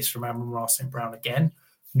like this from Amon-Ra St. Brown again?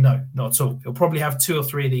 No, not at all. He'll probably have 2 or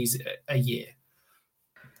 3 of these a year.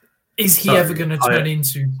 Is he ever going to turn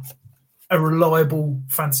into a reliable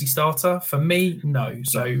fantasy starter? For me, no.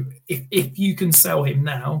 So if you can sell him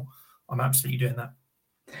now, I'm absolutely doing that.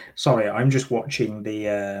 Sorry, I'm just watching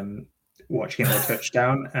the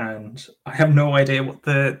touchdown, and I have no idea what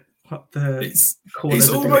the it's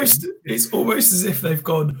almost as if they've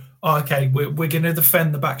gone, okay, we're going to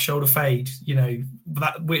defend the back shoulder fade.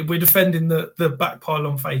 That we're defending the back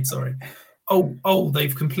pylon fade. Sorry. Oh,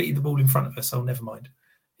 they've completed the ball in front of us. Oh, never mind.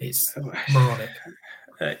 It's moronic.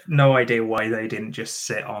 No idea why they didn't just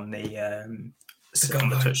sit on the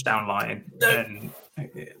touchdown line.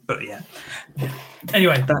 But yeah.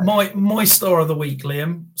 Anyway, my star of the week,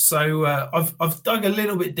 Liam. So I've dug a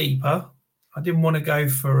little bit deeper. I didn't want to go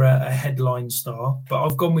for a headline star, but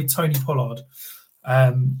I've gone with Tony Pollard.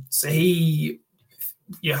 So you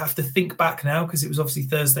have to think back now because it was obviously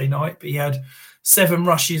Thursday night, but he had 7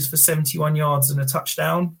 rushes for 71 yards and a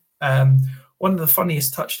touchdown. One of the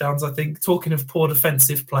funniest touchdowns, I think, talking of poor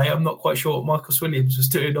defensive play, I'm not quite sure what Michael Williams was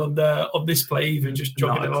doing on this play, even just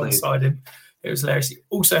jogging alongside him. It was hilarious. He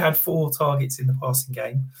also had 4 targets in the passing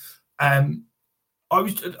game. I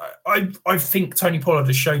think Tony Pollard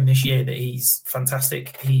has shown this year that he's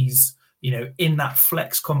fantastic. He's, in that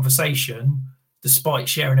flex conversation, despite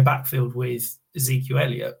sharing a backfield with Ezekiel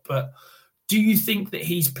Elliott. But do you think that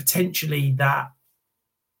he's potentially that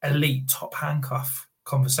elite top handcuff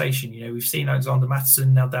conversation. We've seen Alexander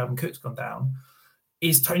Mattison, now Dalvin Cook's gone down.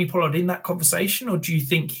 Is Tony Pollard in that conversation, or do you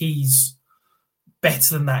think he's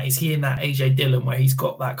better than that? Is he in that AJ Dillon where he's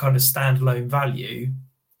got that kind of standalone value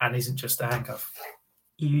and isn't just a handcuff?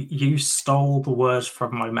 You stole the words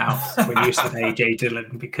from my mouth when you said AJ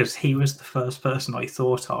Dillon, because he was the first person I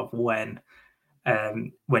thought of when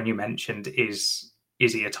you mentioned is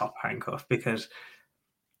he a top handcuff? Because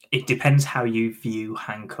it depends how you view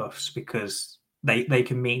handcuffs, because they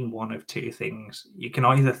can mean one of two things. You can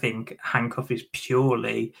either think handcuff is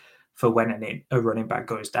purely for when a running back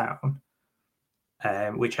goes down,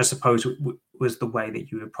 which I suppose was the way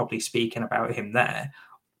that you were probably speaking about him there.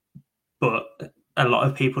 But a lot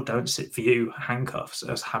of people don't view handcuffs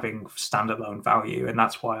as having standalone value. And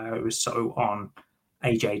that's why I was so on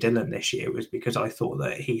AJ Dillon this year, was because I thought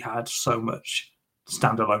that he had so much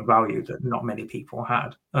standalone value that not many people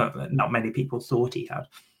thought he had.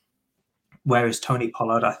 Whereas Tony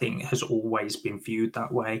Pollard, I think, has always been viewed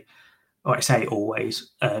that way. Or I say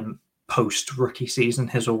always, post-rookie season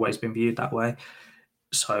has always been viewed that way.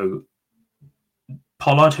 So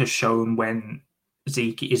Pollard has shown when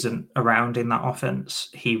Zeke isn't around in that offense,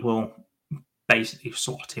 he will basically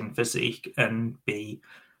slot in for Zeke and be,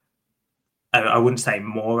 I wouldn't say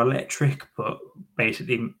more electric, but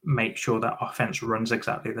basically make sure that offense runs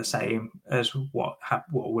exactly the same as what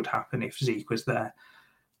would happen if Zeke was there.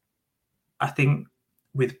 I think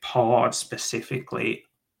with Pollard specifically,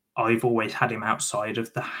 I've always had him outside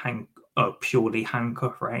of the purely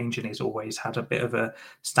handcuff range, and he's always had a bit of a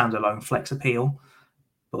standalone flex appeal.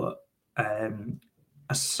 But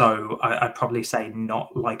so I'd probably say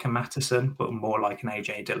not like a Mattison, but more like an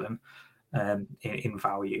AJ Dillon in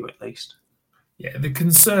value at least. Yeah, the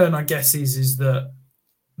concern, I guess, is that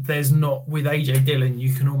there's not, with AJ Dillon,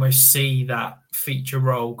 you can almost see that feature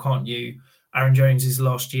role, can't you? Aaron Jones is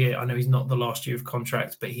last year. I know he's not the last year of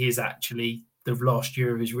contract, but he is actually the last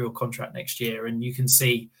year of his real contract next year. And you can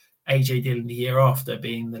see AJ Dillon the year after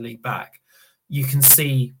being the league back. You can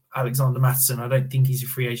see Alexander Mattison. I don't think he's a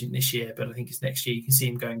free agent this year, but I think it's next year. You can see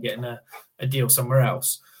him going and getting a deal somewhere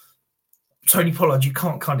else. Tony Pollard, you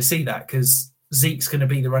can't kind of see that because Zeke's going to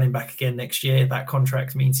be the running back again next year. That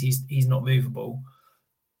contract means he's not movable.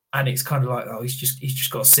 And it's kind of like, he's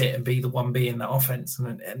just got to sit and be the 1B in that offense.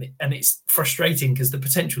 And it's frustrating because the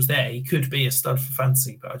potential's there. He could be a stud for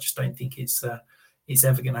fantasy, but I just don't think it's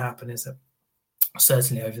ever going to happen, is it?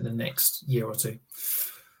 Certainly over the next year or two.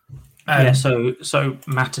 So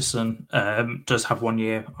Mattison does have 1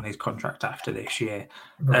 year on his contract after this year.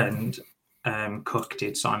 Right. And Cook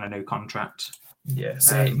did sign a new contract. Yeah,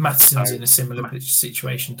 so Mattison's in a similar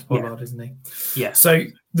situation to Pollard, isn't he? Yeah. So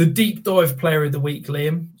the deep dive player of the week,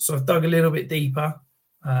 Liam. So I've dug a little bit deeper.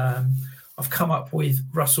 I've come up with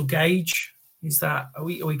Russell Gage. Is that are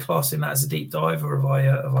we classing that as a deep dive, or have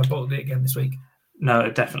I bottled it again this week? No,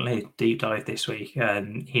 definitely deep dive this week.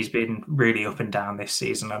 He's been really up and down this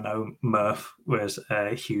season. I know Murph was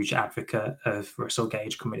a huge advocate of Russell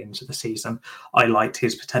Gage coming into the season. I liked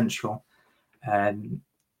his potential.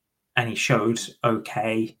 And he showed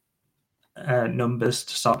okay numbers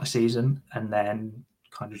to start the season, and then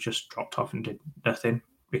kind of just dropped off and did nothing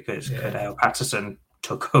because Cordell Patterson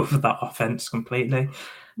took over that offense completely.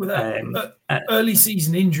 Well, that early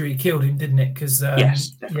season injury killed him, didn't it? Because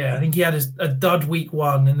yes, I think he had a dud week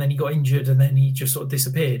 1, and then he got injured, and then he just sort of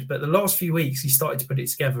disappeared. But the last few weeks, he started to put it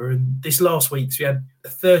together. And this last week, so he had a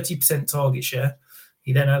 30% target share.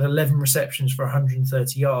 He then had 11 receptions for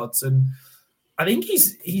 130 yards, and I think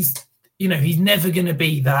he's never going to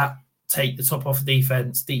be that take the top off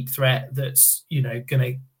defense, deep threat that's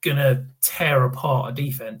gonna tear apart a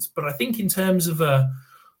defense. But I think in terms of a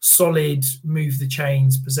solid move the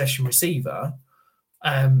chains possession receiver,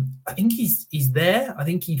 I think he's there. I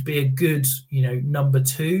think he'd be a good number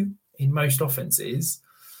 2 in most offenses.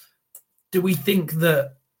 Do we think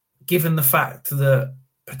that, given the fact that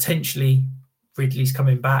potentially Ridley's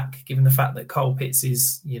coming back, given the fact that Kyle Pitts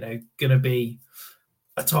is going to be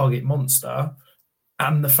a target monster,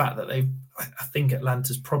 and the fact that I think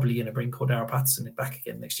Atlanta's probably going to bring Cordell Patterson back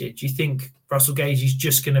again next year, do you think Russell Gage is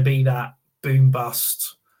just going to be that boom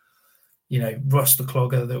bust, Russ the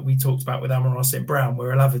clogger that we talked about with Amon-Ra St. Brown,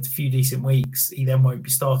 where he'll have a few decent weeks, he then won't be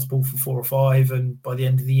startable for 4 or 5, and by the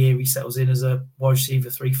end of the year he settles in as a wide receiver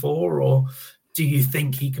 3-4, or do you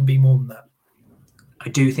think he can be more than that? I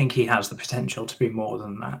do think he has the potential to be more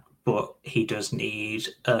than that, but he does need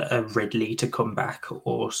a Ridley to come back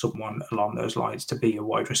or someone along those lines to be a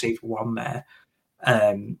wide receiver 1 there.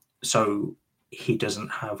 So he doesn't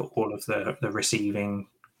have all of the receiving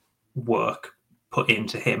work put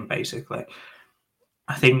into him, basically.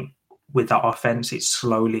 I think with that offense, it's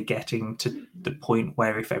slowly getting to the point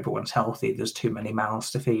where if everyone's healthy, there's too many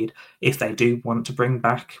mouths to feed. If they do want to bring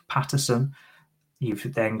back Patterson,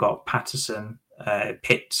 you've then got Patterson,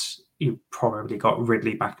 Pitts. You've probably got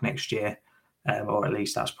Ridley back next year, or at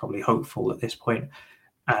least that's probably hopeful at this point.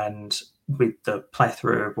 And with the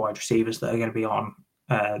plethora of wide receivers that are going to be on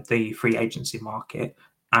the free agency market,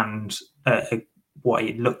 and what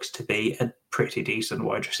it looks to be a pretty decent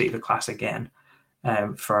wide receiver class again,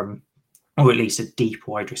 or at least a deep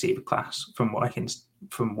wide receiver class from what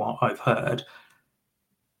I've heard.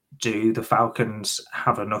 Do the Falcons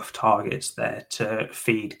have enough targets there to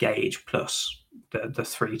feed Gage plus the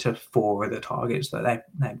 3 to 4 of the targets that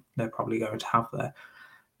they're probably going to have there?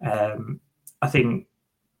 I think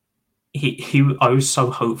I was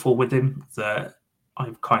so hopeful with him that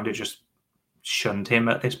I've kind of just shunned him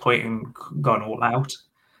at this point and gone all out.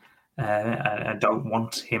 I don't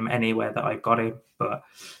want him anywhere that I've got him, but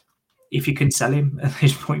if you can sell him at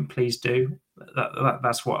this point, please do.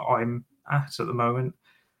 That's what I'm at the moment.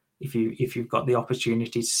 If you've got the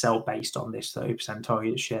opportunity to sell based on this 30%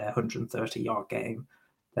 target share, 130-yard game,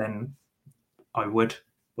 then I would.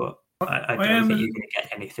 But I don't think you're going to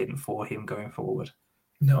get anything for him going forward.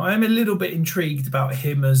 No, I am a little bit intrigued about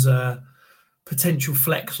him as a potential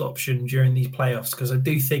flex option during these playoffs, because I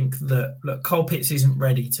do think that, look, Kyle Pitts isn't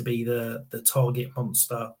ready to be the target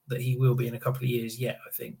monster that he will be in a couple of years yet,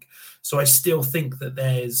 I think. So I still think that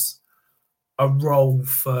there's a role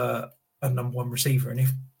for a number one receiver. And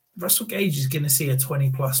if Russell Gage is going to see a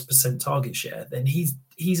 20+% target share, then he's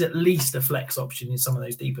at least a flex option in some of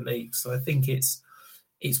those deeper leagues. So I think it's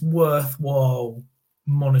worthwhile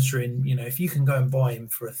monitoring. You know, if you can go and buy him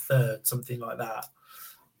for a third, something like that,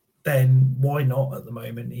 then why not at the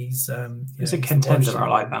moment? He's a contender. I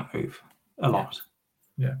like that move a lot.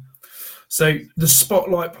 Yeah. So the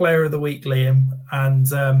spotlight player of the week, Liam,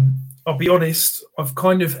 and I'll be honest, I've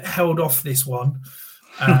kind of held off this one.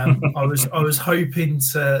 I was hoping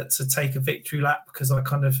to take a victory lap because I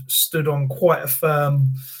kind of stood on quite a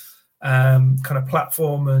firm kind of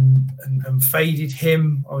platform and faded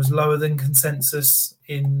him. I was lower than consensus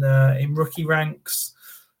in rookie ranks.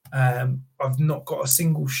 I've not got a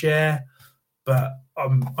single share, but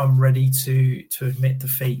I'm ready to admit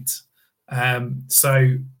defeat.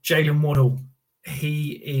 So Jalen Waddle,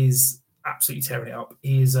 he is absolutely tearing it up.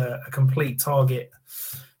 He is a complete target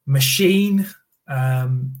machine.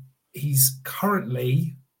 He's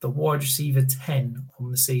currently the wide receiver 10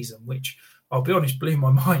 on the season, which I'll be honest, blew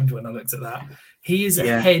my mind when I looked at that. He is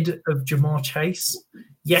ahead of Jamar Chase.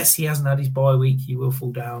 Yes, he hasn't had his bye week. He will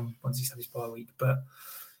fall down once he's had his bye week. But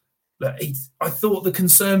look, I thought the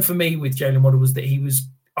concern for me with Jalen Waddle was that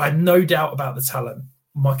I had no doubt about the talent.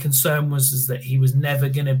 My concern was that he was never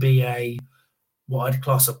going to be what I'd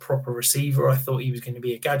class a proper receiver. I thought he was going to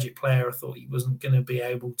be a gadget player. I thought he wasn't going to be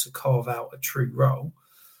able to carve out a true role.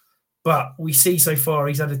 But we see so far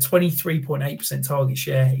he's had a 23.8% target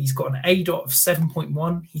share. He's got an ADOT of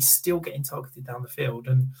 7.1. He's still getting targeted down the field.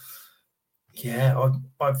 And yeah,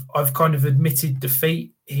 I've kind of admitted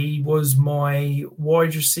defeat. He was my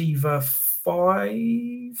wide receiver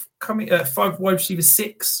 5 wide receiver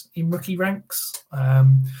 6 in rookie ranks.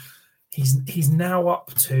 He's now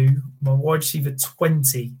up to my wide receiver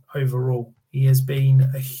 20 overall. He has been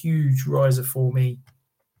a huge riser for me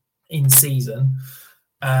in season.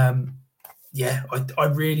 I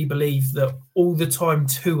really believe that all the time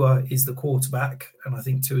Tua is the quarterback, and I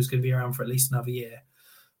think Tua is going to be around for at least another year.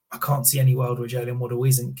 I can't see any world where Jalen Waddle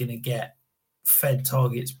isn't going to get fed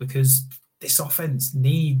targets, because this offense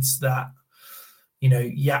needs that,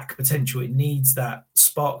 yak potential. It needs that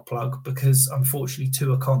spark plug, because unfortunately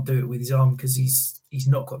Tua can't do it with his arm because he's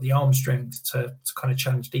not got the arm strength to kind of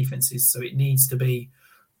challenge defenses. So it needs to be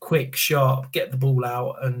quick, sharp, get the ball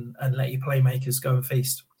out and let your playmakers go and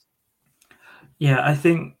feast. Yeah, I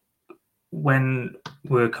think when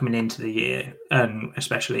we're coming into the year, and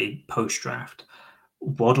especially post-draft,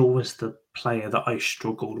 Waddle was the player that I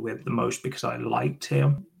struggled with the most because I liked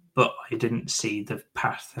him, but I didn't see the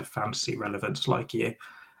path of fantasy relevance like you.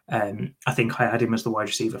 I think I had him as the wide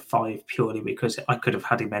receiver 5 purely because I could have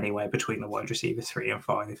had him anywhere between the wide receiver 3 and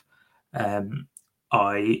 5.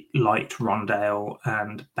 I liked Rondale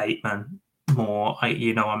and Bateman more.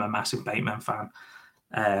 I'm a massive Bateman fan.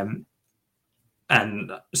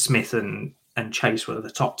 And Smith and Chase were the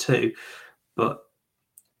top 2. But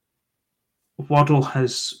Waddle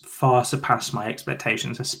has far surpassed my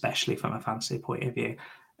expectations, especially from a fantasy point of view.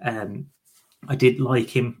 I did like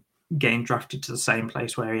him getting drafted to the same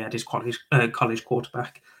place where he had his college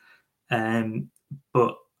quarterback.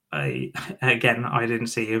 But I didn't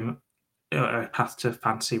see him a path to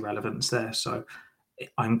fantasy relevance there. So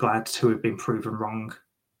I'm glad to have been proven wrong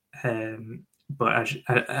But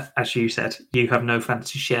as you said, you have no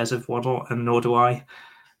fantasy shares of Waddle, and nor do I.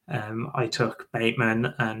 I took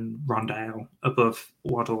Bateman and Rondale above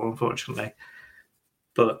Waddle, unfortunately.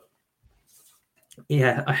 But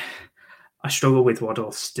yeah, I struggle with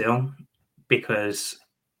Waddle still because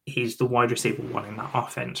he's the wide receiver one in that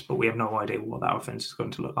offense, but we have no idea what that offense is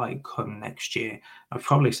going to look like come next year. I've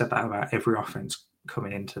probably said that about every offense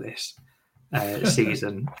coming into this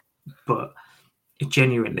season, but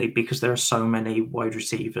genuinely, because there are so many wide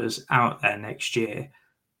receivers out there next year,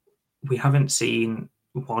 we haven't seen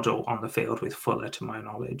Waddle on the field with Fuller, to my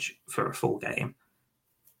knowledge, for a full game.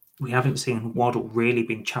 We haven't seen Waddle really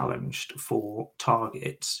been challenged for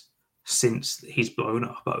targets since he's blown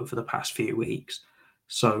up over the past few weeks.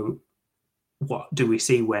 So what do we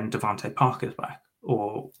see when Devontae Parker's back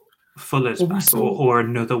or Fuller's back or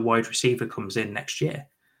another wide receiver comes in next year?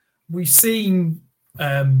 We've seen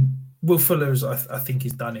Will Fuller's, I think,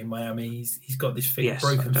 is done in Miami. He's got this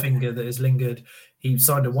broken finger that has lingered. He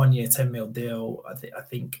signed a 1-year, $10 million deal. I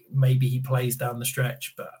think maybe he plays down the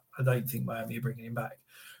stretch, but I don't think Miami are bringing him back.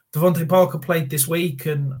 Devontae Parker played this week,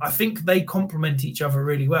 and I think they complement each other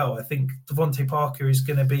really well. I think Devontae Parker is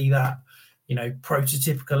going to be that,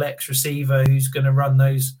 prototypical X receiver who's going to run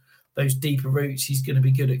those deeper routes. He's going to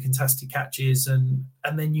be good at contested catches, and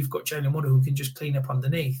then you've got Jalen Waddle who can just clean up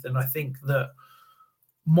underneath. And I think that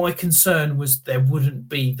my concern was there wouldn't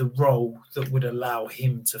be the role that would allow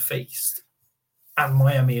him to feast. And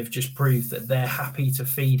Miami have just proved that they're happy to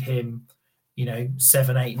feed him,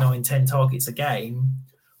 7, 8, 9, 10 targets a game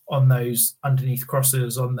on those underneath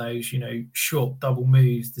crossers, on those, short double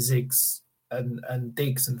moves, the zigs and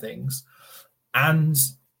digs and things. And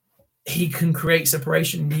he can create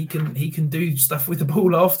separation. He can do stuff with the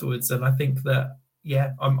ball afterwards. And I think that,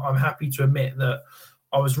 I'm happy to admit that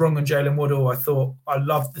I was wrong on Jalen Waddle. I thought I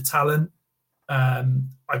loved the talent. I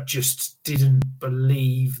just didn't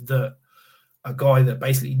believe that a guy that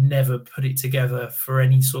basically never put it together for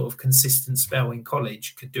any sort of consistent spell in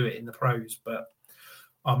college could do it in the pros. But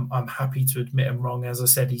I'm happy to admit I'm wrong. As I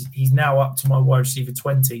said, he's now up to my wide receiver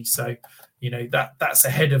 20. So, that's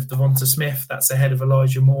ahead of Devonta Smith. That's ahead of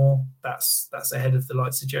Elijah Moore. That's ahead of the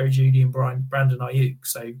likes of Jerry Jeudy and Brandon Ayuk.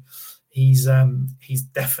 So he's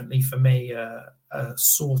definitely for me a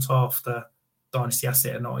sought after dynasty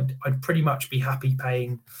asset, and I'd pretty much be happy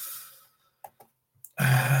paying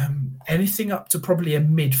anything up to probably a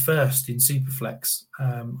mid first in Superflex.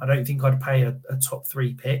 I don't think I'd pay a top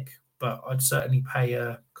 3 pick, but I'd certainly pay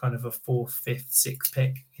a kind of a 4th, 5th, 6th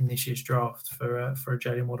pick in this year's draft for a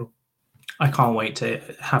Jalen Waddle. I can't wait to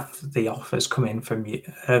have the offers come in from you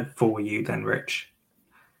for you then, Rich,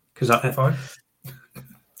 because I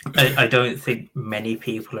don't think many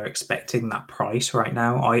people are expecting that price right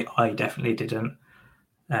now. I definitely didn't,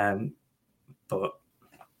 but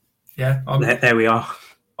there we are.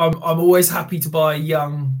 I'm always happy to buy a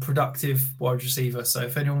young, productive wide receiver. So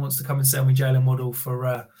if anyone wants to come and sell me Jalen Waddle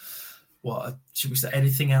for should we say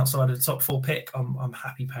anything outside of the top 4 pick, I'm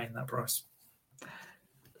happy paying that price.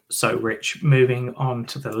 So, Rich, moving on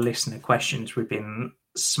to the listener questions, we've been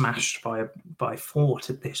smashed by 4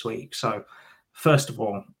 this week. So, first of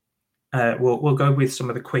all, we'll go with some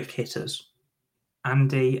of the quick hitters.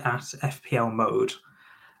 Andy at FPL Mode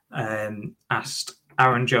asked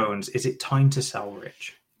Aaron Jones, is it time to sell,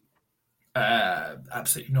 Rich?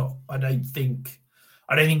 Absolutely not. I don't think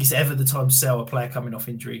it's ever the time to sell a player coming off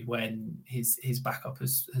injury when his backup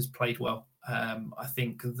has played well. I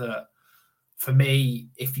think that for me,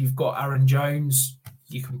 if you've got Aaron Jones,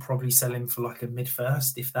 you can probably sell him for like a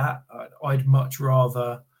mid-first, if that. I'd much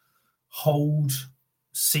rather hold,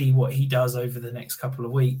 see what he does over the next couple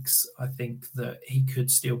of weeks. I think that he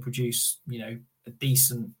could still produce, a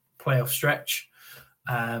decent playoff stretch.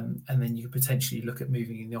 And then you could potentially look at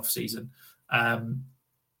moving in the off-season.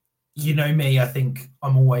 Me, I think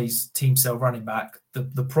I'm always team sell running back.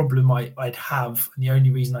 The problem I'd have, and the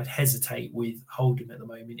only reason I'd hesitate with holding him at the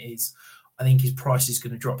moment is I think his price is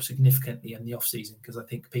going to drop significantly in the off-season because I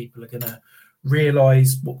think people are going to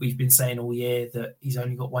realise what we've been saying all year, that he's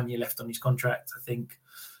only got 1 year left on his contract. I think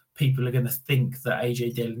people are going to think that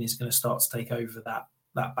AJ Dillon is going to start to take over that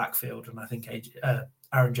backfield, and I think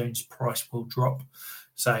Aaron Jones' price will drop.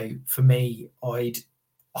 So for me, I'd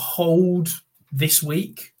hold this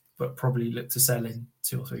week, but probably look to sell in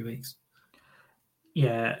 2 or 3 weeks.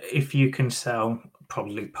 Yeah, if you can sell,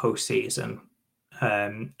 probably postseason,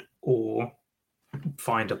 or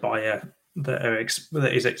find a buyer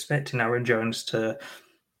that is expecting Aaron Jones to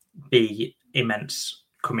be immense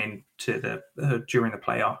coming to during the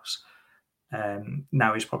playoffs.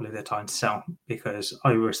 Now is probably the time to sell, because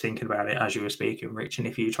I was thinking about it as you were speaking, Rich, and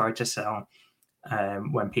if you tried to sell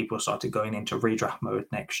when people started going into redraft mode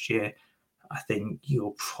next year, I think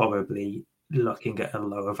you're probably looking at a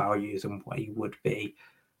lower value than what you would be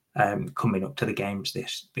coming up to the games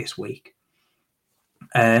this week.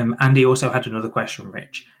 Andy also had another question,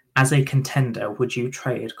 Rich. As a contender, would you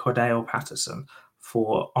trade Cordell Patterson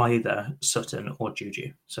for either Sutton or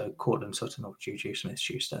Juju? So Cortland Sutton or Juju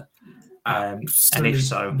Smith-Schuster. And if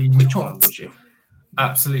so, which one would you?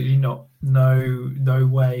 Absolutely not. No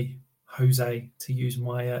way, Jose, to use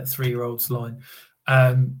my 3-year-old's line.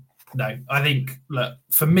 No, I think, look,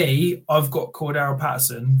 for me, I've got Cordell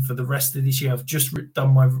Patterson for the rest of this year. I've just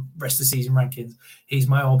done my rest of the season rankings. He's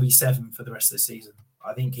my RB7 for the rest of the season.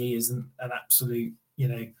 I think he is an absolute,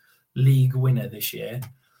 league winner this year.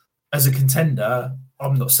 As a contender,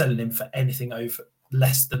 I'm not selling him for anything over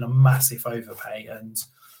less than a massive overpay. And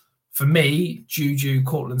for me, Juju,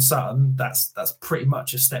 Cortland Sutton, that's pretty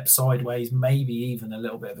much a step sideways, maybe even a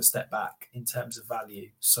little bit of a step back in terms of value.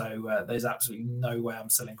 So there's absolutely no way I'm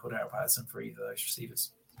selling Cordell Patterson for either of those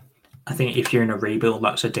receivers. I think if you're in a rebuild,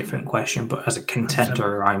 that's a different question. But as a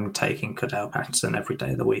contender, I'm taking Cordell Patterson every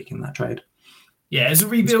day of the week in that trade. Yeah, as a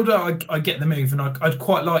rebuilder, I get the move, and I'd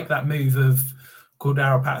quite like that move of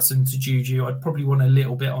Cordell Patterson to Juju. I'd probably want a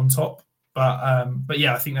little bit on top. But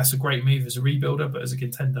yeah, I think that's a great move as a rebuilder. But as a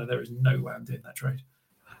contender, there is no way I'm doing that trade.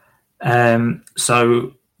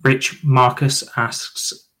 So Rich Marcus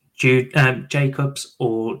asks, Jacobs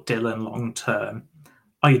or Dillon long term?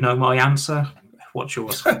 Oh, you know my answer. What's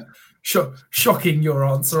yours? Shocking your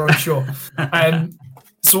answer, I'm sure.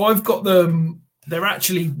 So I've got them. They're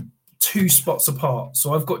actually 2 spots apart.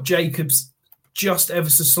 So I've got Jacobs just ever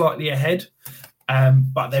so slightly ahead.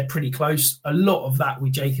 But they're pretty close. A lot of that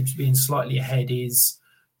with Jacobs being slightly ahead is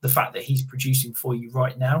the fact that he's producing for you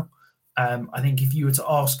right now. I think if you were to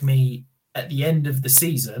ask me at the end of the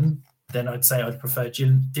season, then I'd say I'd prefer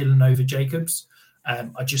Dillon over Jacobs.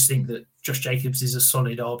 I just think that Josh Jacobs is a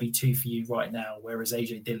solid RB2 for you right now, whereas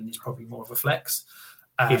AJ Dillon is probably more of a flex.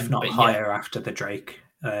 If not higher after the Drake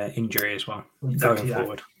injury as well, exactly going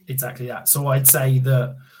forward. Exactly that. So I'd say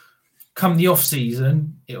that come the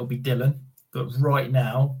off-season, it'll be Dillon. But right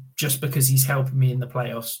now, just because he's helping me in the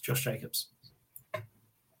playoffs, Josh Jacobs.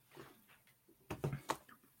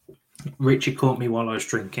 Richie caught me while I was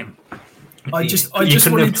drinking. I just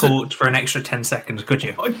couldn't have talked for an extra 10 seconds, could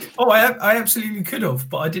you? I absolutely could have,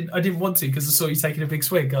 but I didn't want to because I saw you taking a big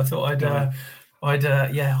swig. I thought I'd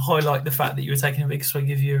highlight the fact that you were taking a big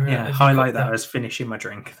swig of your. Highlight that as finishing my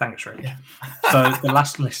drink. Thanks, Rich. Yeah. So the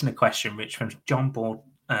last listener question, Rich, from John Ball.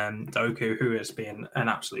 Doku, who has been an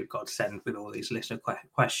absolute godsend with all these listener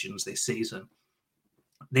questions this season.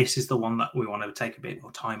 This is the one that we want to take a bit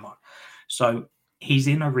more time on. So he's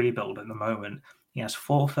in a rebuild at the moment. He has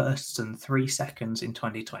 4 firsts and 3 seconds in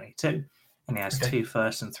 2022, and he has 2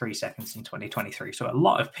 firsts and 3 seconds in 2023. So a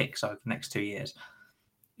lot of picks over the next 2 years.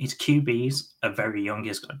 His QBs are very young.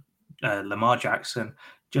 He's got Lamar Jackson,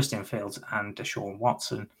 Justin Fields, and Deshaun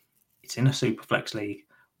Watson. It's in a Superflex league.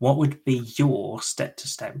 What would be your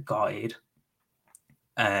step-to-step guide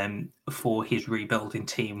for his rebuilding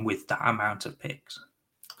team with that amount of picks?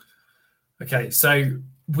 Okay, so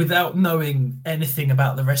without knowing anything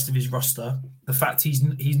about the rest of his roster, the fact he's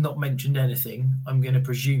not mentioned anything, I'm going to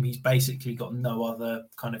presume he's basically got no other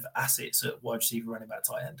kind of assets at wide receiver, running back,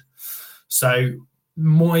 tight end. So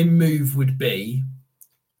my move would be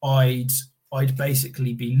I'd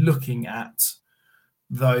basically be looking at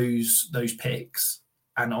those picks.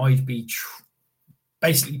 And I'd be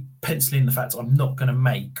basically penciling the fact I'm not going to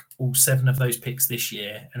make all 7 of those picks this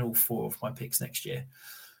year and all 4 of my picks next year.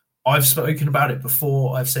 I've spoken about it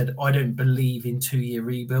before. I've said I don't believe in 2-year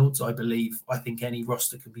rebuilds. I think any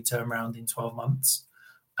roster can be turned around in 12 months.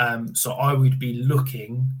 So I would be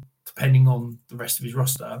looking, depending on the rest of his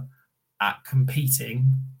roster, at competing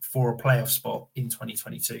for a playoff spot in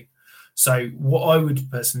 2022. So what I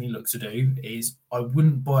would personally look to do is I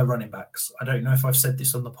wouldn't buy running backs. I don't know if I've said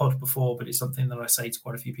this on the pod before, but it's something that I say to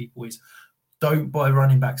quite a few people is don't buy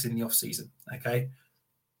running backs in the off-season, okay?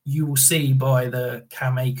 You will see by the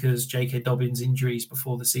Cam Akers, J.K. Dobbins injuries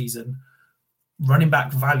before the season, running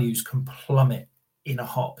back values can plummet in a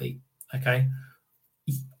heartbeat, okay?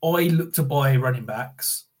 I look to buy running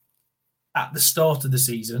backs at the start of the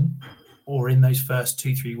season or in those first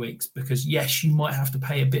 2-3 weeks, because yes, you might have to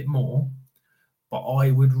pay a bit more, but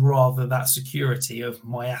I would rather that security of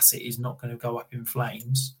my asset is not going to go up in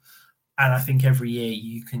flames. And I think every year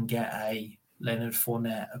you can get a Leonard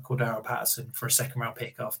Fournette, a Cordell Patterson for a second round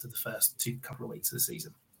pick after the first couple of weeks of the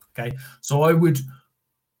season. Okay. So I would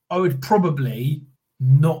probably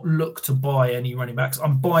not look to buy any running backs.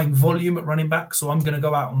 I'm buying volume at running back, so I'm going to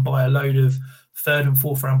go out and buy a load of 3rd and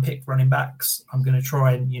 4th round pick running backs. I'm going to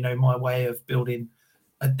try and, my way of building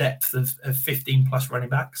a depth of 15 plus running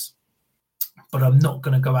backs. But I'm not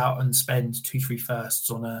going to go out and spend 2-3 firsts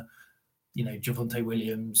on a, Javonte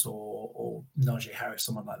Williams or Najee Harris,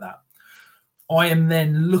 someone like that. I am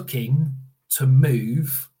then looking to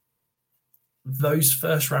move those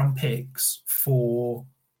 1st round picks for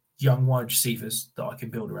young wide receivers that I can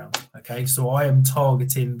build around. Okay, so I am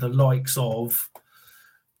targeting the likes of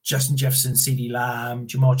Justin Jefferson, CeeDee Lamb,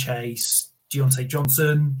 Jamar Chase, Deontay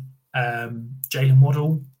Johnson, Jalen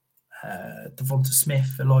Waddle, Devonta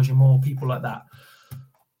Smith, Elijah Moore, people like that.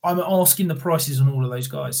 I'm asking the prices on all of those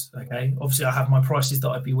guys. Okay, obviously I have my prices that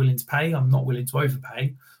I'd be willing to pay. I'm not willing to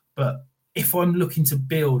overpay, but if I'm looking to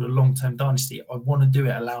build a long-term dynasty, I want to do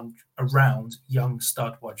it around young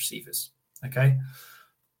stud wide receivers. Okay,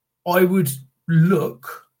 I would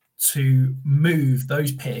look to move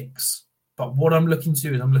those picks, but what I'm looking to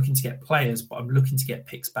do is I'm looking to get players, but I'm looking to get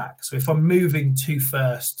picks back. So if I'm moving 2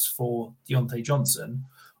 firsts for Deontay Johnson,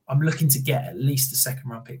 I'm looking to get at least a 2nd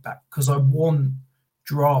round pick back because I want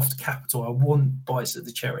draft capital. I want bites at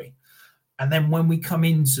the cherry. And then when we come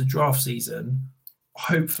into draft season,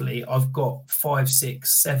 hopefully I've got 5,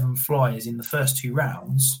 6, 7 flyers in the first 2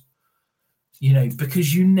 rounds,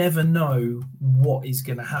 because you never know what is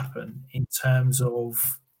going to happen in terms of,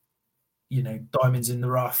 diamonds in the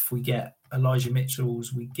rough. We get Elijah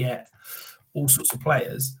Mitchells, we get all sorts of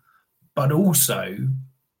players, but also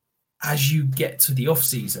as you get to the off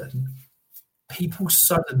season, people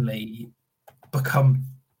suddenly become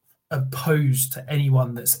opposed to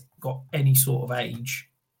anyone that's got any sort of age.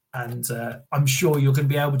 And I'm sure you're going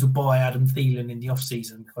to be able to buy Adam Thielen in the off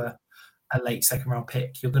season for a late 2nd round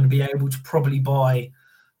pick. You're going to be able to probably buy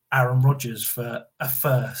Aaron Rodgers for a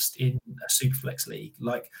 1st in a Superflex league.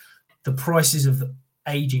 Like, the prices of the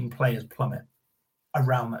aging players plummet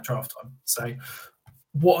around that draft time. So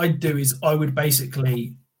what I'd do is I would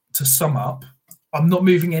basically, to sum up, I'm not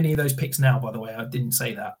moving any of those picks now, by the way. I didn't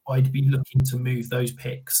say that. I'd be looking to move those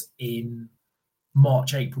picks in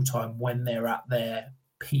March, April time when they're at their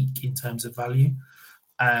peak in terms of value.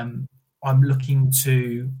 I'm looking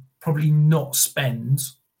to probably not spend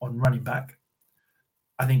on running back.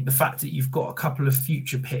 I think the fact that you've got a couple of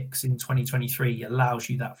future picks in 2023 allows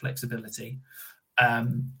you that flexibility.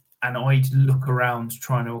 And I'd look around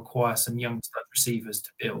trying to acquire some young stud receivers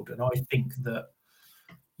to build. And I think that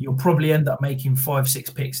you'll probably end up making 5,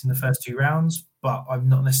 6 picks in the first 2 rounds, but I'm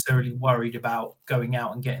not necessarily worried about going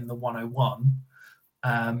out and getting the 101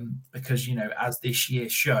 because, as this year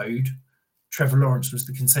showed, Trevor Lawrence was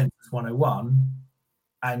the consensus 101,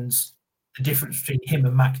 and the difference between him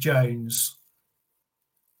and Mac Jones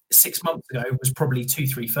 6 months ago was probably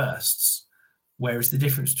 2-3 firsts, whereas the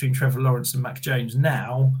difference between Trevor Lawrence and Mac Jones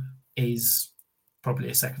now is probably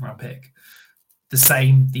a 2nd round pick. The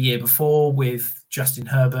same the year before with Justin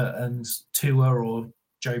Herbert and Tua or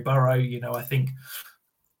Joe Burrow. I think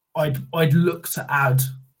I'd look to add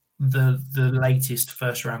the latest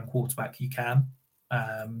 1st round quarterback you can.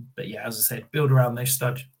 But yeah, as I said, build around those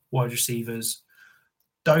stud wide receivers.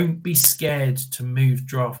 Don't be scared to move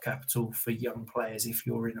draft capital for young players if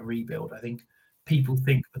you're in a rebuild. I think people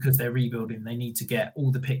think because they're rebuilding, they need to get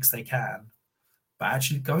all the picks they can. But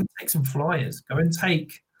actually, go and take some flyers. Go and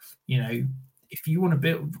take, if you want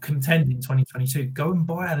to contend in 2022, go and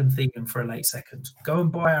buy Adam Thielen for a late 2nd. Go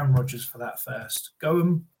and buy Aaron Rodgers for that 1st. Go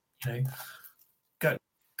and,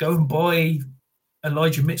 go and buy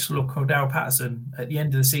Elijah Mitchell or Cordell Patterson at the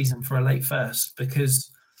end of the season for a late 1st,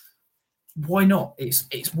 because why not?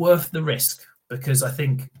 It's worth the risk, because I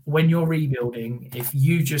think when you're rebuilding, if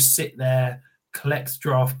you just sit there, collect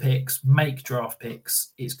draft picks, make draft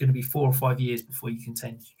picks, it's going to be 4 or 5 years before you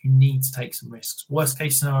contend. You need to take some risks. Worst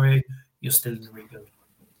case scenario, you're still in the rebuild.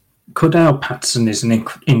 Cordell Patterson is an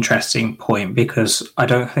interesting point, because I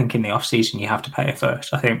don't think in the off-season you have to pay a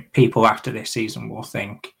 1st. I think people after this season will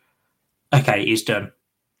think, okay, he's done.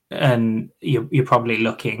 And you're probably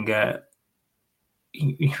looking at,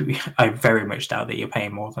 I very much doubt that you're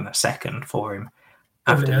paying more than a 2nd for him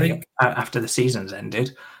after the season's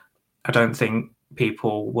ended. I don't think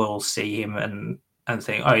people will see him and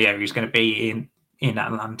think, oh yeah, he's going to be in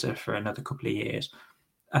Atlanta for another couple of years.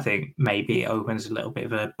 I think maybe it opens a little bit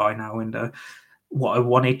of a buy now window. What I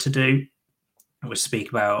wanted to do was speak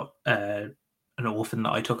about an orphan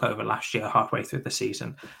that I took over last year halfway through the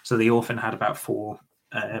season. So the orphan had about 4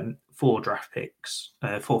 draft picks,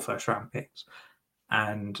 4 1st round picks.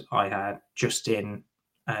 And I had Justin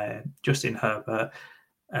Herbert,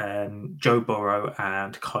 Joe Burrow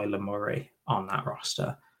and Kyler Murray on that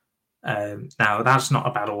roster. Now, that's not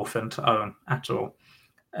a bad orphan to own at all.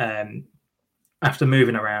 After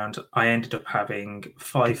moving around, I ended up having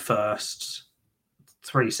 5 firsts,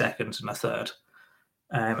 3 seconds, and a third.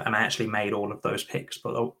 And I actually made all of those picks,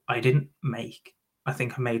 but I didn't make, I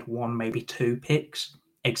think I made 1, maybe 2 picks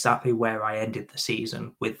exactly where I ended the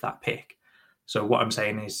season with that pick. So what I'm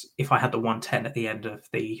saying is, if I had the 110 at the end of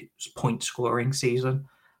the point scoring season,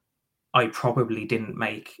 I probably didn't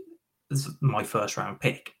make my first round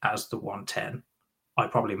pick as the 110. I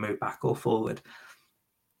probably moved back or forward.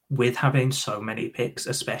 With having so many picks,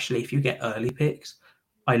 especially if you get early picks,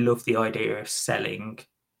 I love the idea of selling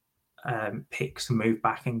picks and move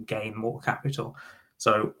back and gain more capital.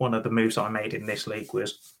 So one of the moves I made in this league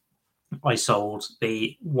was I sold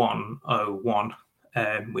the 101,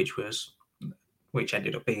 which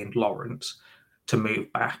ended up being Lawrence, to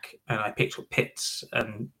move back, and I picked up Pitts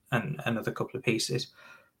and another couple of pieces.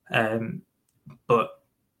 But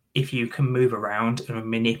if you can move around and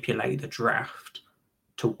manipulate the draft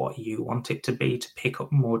to what you want it to be to pick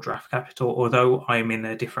up more draft capital, although I'm in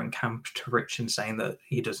a different camp to Rich and saying that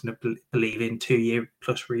he doesn't believe in 2-year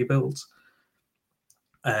plus rebuilds,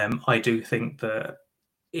 I do think that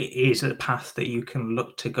it is a path that you can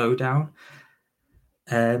look to go down.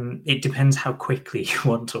 It depends how quickly you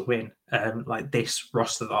want to win. Like this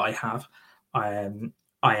roster that I have,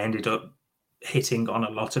 I ended up hitting on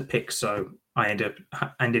a lot of picks, so I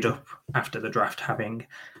ended up after the draft having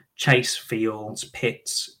Chase, Fields,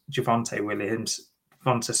 Pitts, Javonte Williams,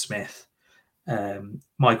 Vonta Smith,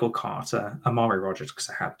 Michael Carter, Amari Rodgers because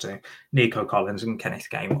I had to, Nico Collins, and Kenneth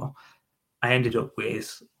Gainwell. I ended up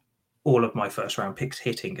with all of my first round picks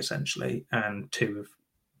hitting essentially, and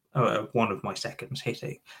one of my seconds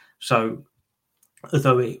hitting. So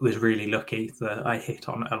although it was really lucky that I hit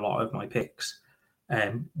on a lot of my picks,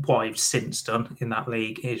 what I've since done in that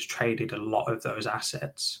league is traded a lot of those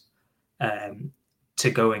assets to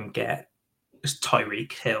go and get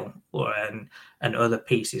Tyreek Hill and other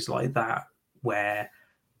pieces like that, where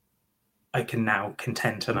I can now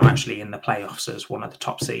contend and I'm actually in the playoffs as one of the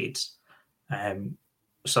top seeds.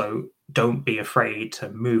 So don't be afraid to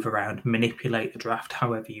move around, manipulate the draft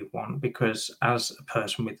however you want, because as a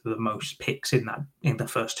person with the most picks in the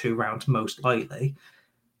first 2 rounds, most likely,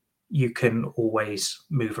 you can always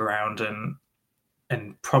move around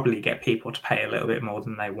and probably get people to pay a little bit more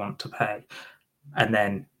than they want to pay. And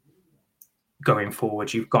then going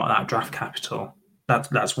forward, you've got that draft capital.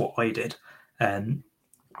 That's what I did. And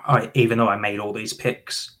even though I made all these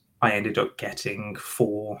picks, I ended up getting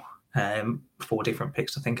 4 different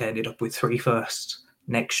picks. I think I ended up with 3 firsts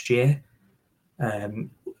next year,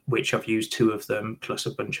 which I've used 2 of them plus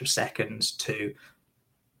a bunch of seconds to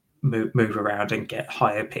move around and get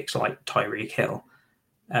higher picks like Tyreek Hill.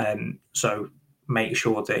 So make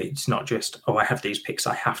sure that it's not just, I have these picks,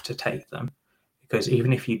 I have to take them. Because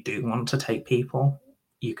even if you do want to take people,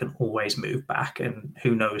 you can always move back, and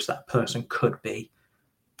who knows, that person could be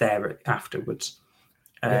there afterwards.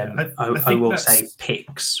 I will say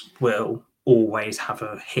picks will always have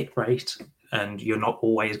a hit rate, and you're not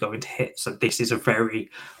always going to hit. So this is a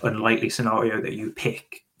very unlikely scenario that you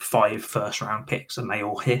pick 5 first-round picks and they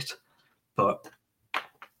all hit. But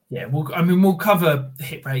yeah, we'll cover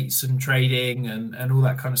hit rates and trading and all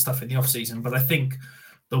that kind of stuff in the off-season. But I think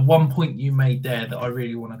the one point you made there that I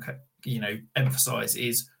really want to emphasize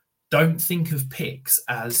is, don't think of picks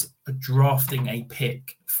as drafting a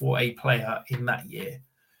pick for a player in that year.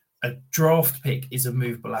 A draft pick is a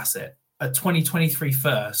movable asset. A 2023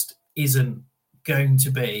 first isn't going to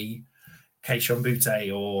be Kayshon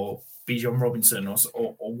Boutte or Bijan Robinson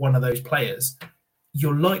or one of those players.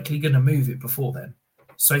 You're likely going to move it before then.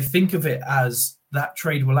 So think of it as that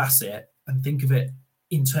tradable asset and think of it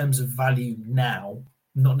in terms of value now,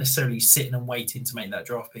 not necessarily sitting and waiting to make that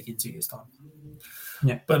draft pick in 2 years' time.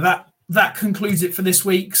 Yeah. But that concludes it for this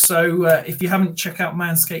week. So if you haven't checked out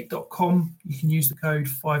manscaped.com, you can use the code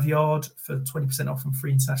 5yard for 20% off and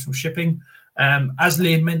free international shipping. As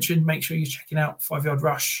Liam mentioned, make sure you're checking out 5 Yard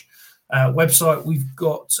Rush website. We've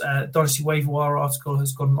got Dynasty Waiver Wire article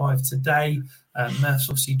has gone live today. Murph's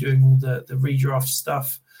obviously doing all the redraft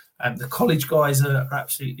stuff. The college guys are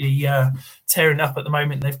absolutely tearing up at the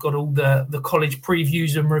moment. They've got all the college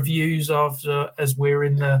previews and reviews as we're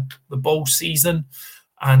in the bowl season.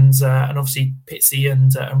 And obviously Pitsy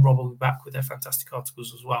and Rob will be back with their fantastic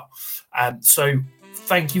articles as well. So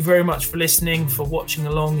thank you very much for listening, for watching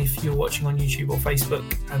along if you're watching on YouTube or Facebook.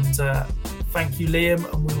 And thank you,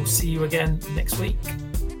 Liam, and we will see you again next week.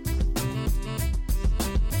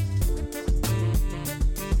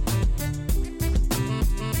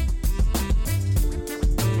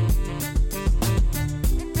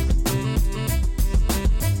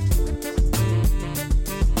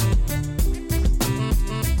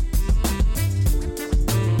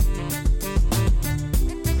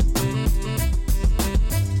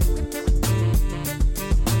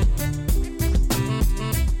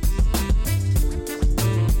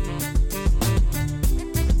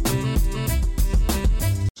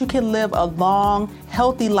 can live a long,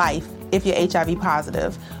 healthy life if you're HIV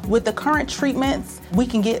positive. With the current treatments, we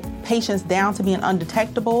can get patients down to being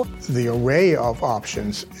undetectable. The array of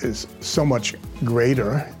options is so much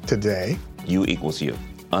greater today. U equals U.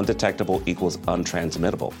 Undetectable equals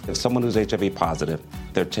untransmittable. If someone who's HIV positive,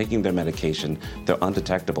 they're taking their medication, they're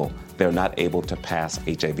undetectable, they're not able to pass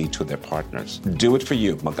HIV to their partners. Do it for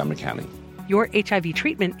you, Montgomery County. Your HIV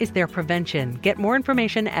treatment is their prevention. Get more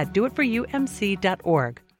information at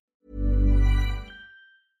doitforyoumc.org.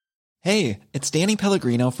 Hey, it's Danny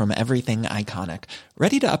Pellegrino from Everything Iconic.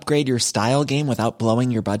 Ready to upgrade your style game without blowing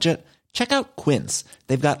your budget? Check out Quince.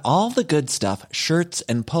 They've got all the good stuff, shirts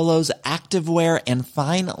and polos, activewear, and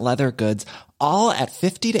fine leather goods, all at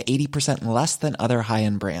 50 to 80% less than other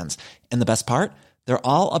high-end brands. And the best part? They're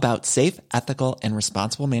all about safe, ethical, and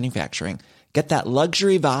responsible manufacturing. Get that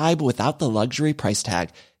luxury vibe without the luxury price tag.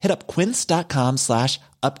 Hit up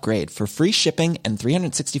quince.com/upgrade for free shipping and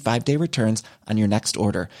 365-day returns on your next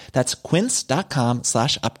order. That's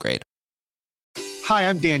quince.com/upgrade. Hi,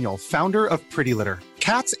 I'm Daniel, founder of Pretty Litter.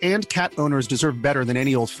 Cats and cat owners deserve better than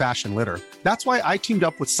any old-fashioned litter. That's why I teamed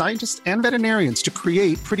up with scientists and veterinarians to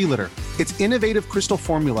create Pretty Litter. Its innovative crystal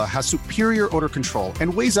formula has superior odor control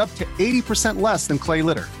and weighs up to 80% less than clay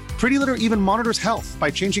litter. Pretty Litter even monitors health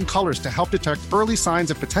by changing colors to help detect early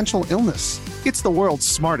signs of potential illness. It's the world's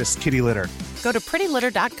smartest kitty litter. Go to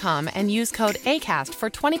prettylitter.com and use code ACAST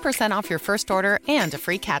for 20% off your first order and a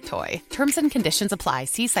free cat toy. Terms and conditions apply.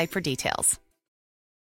 See site for details.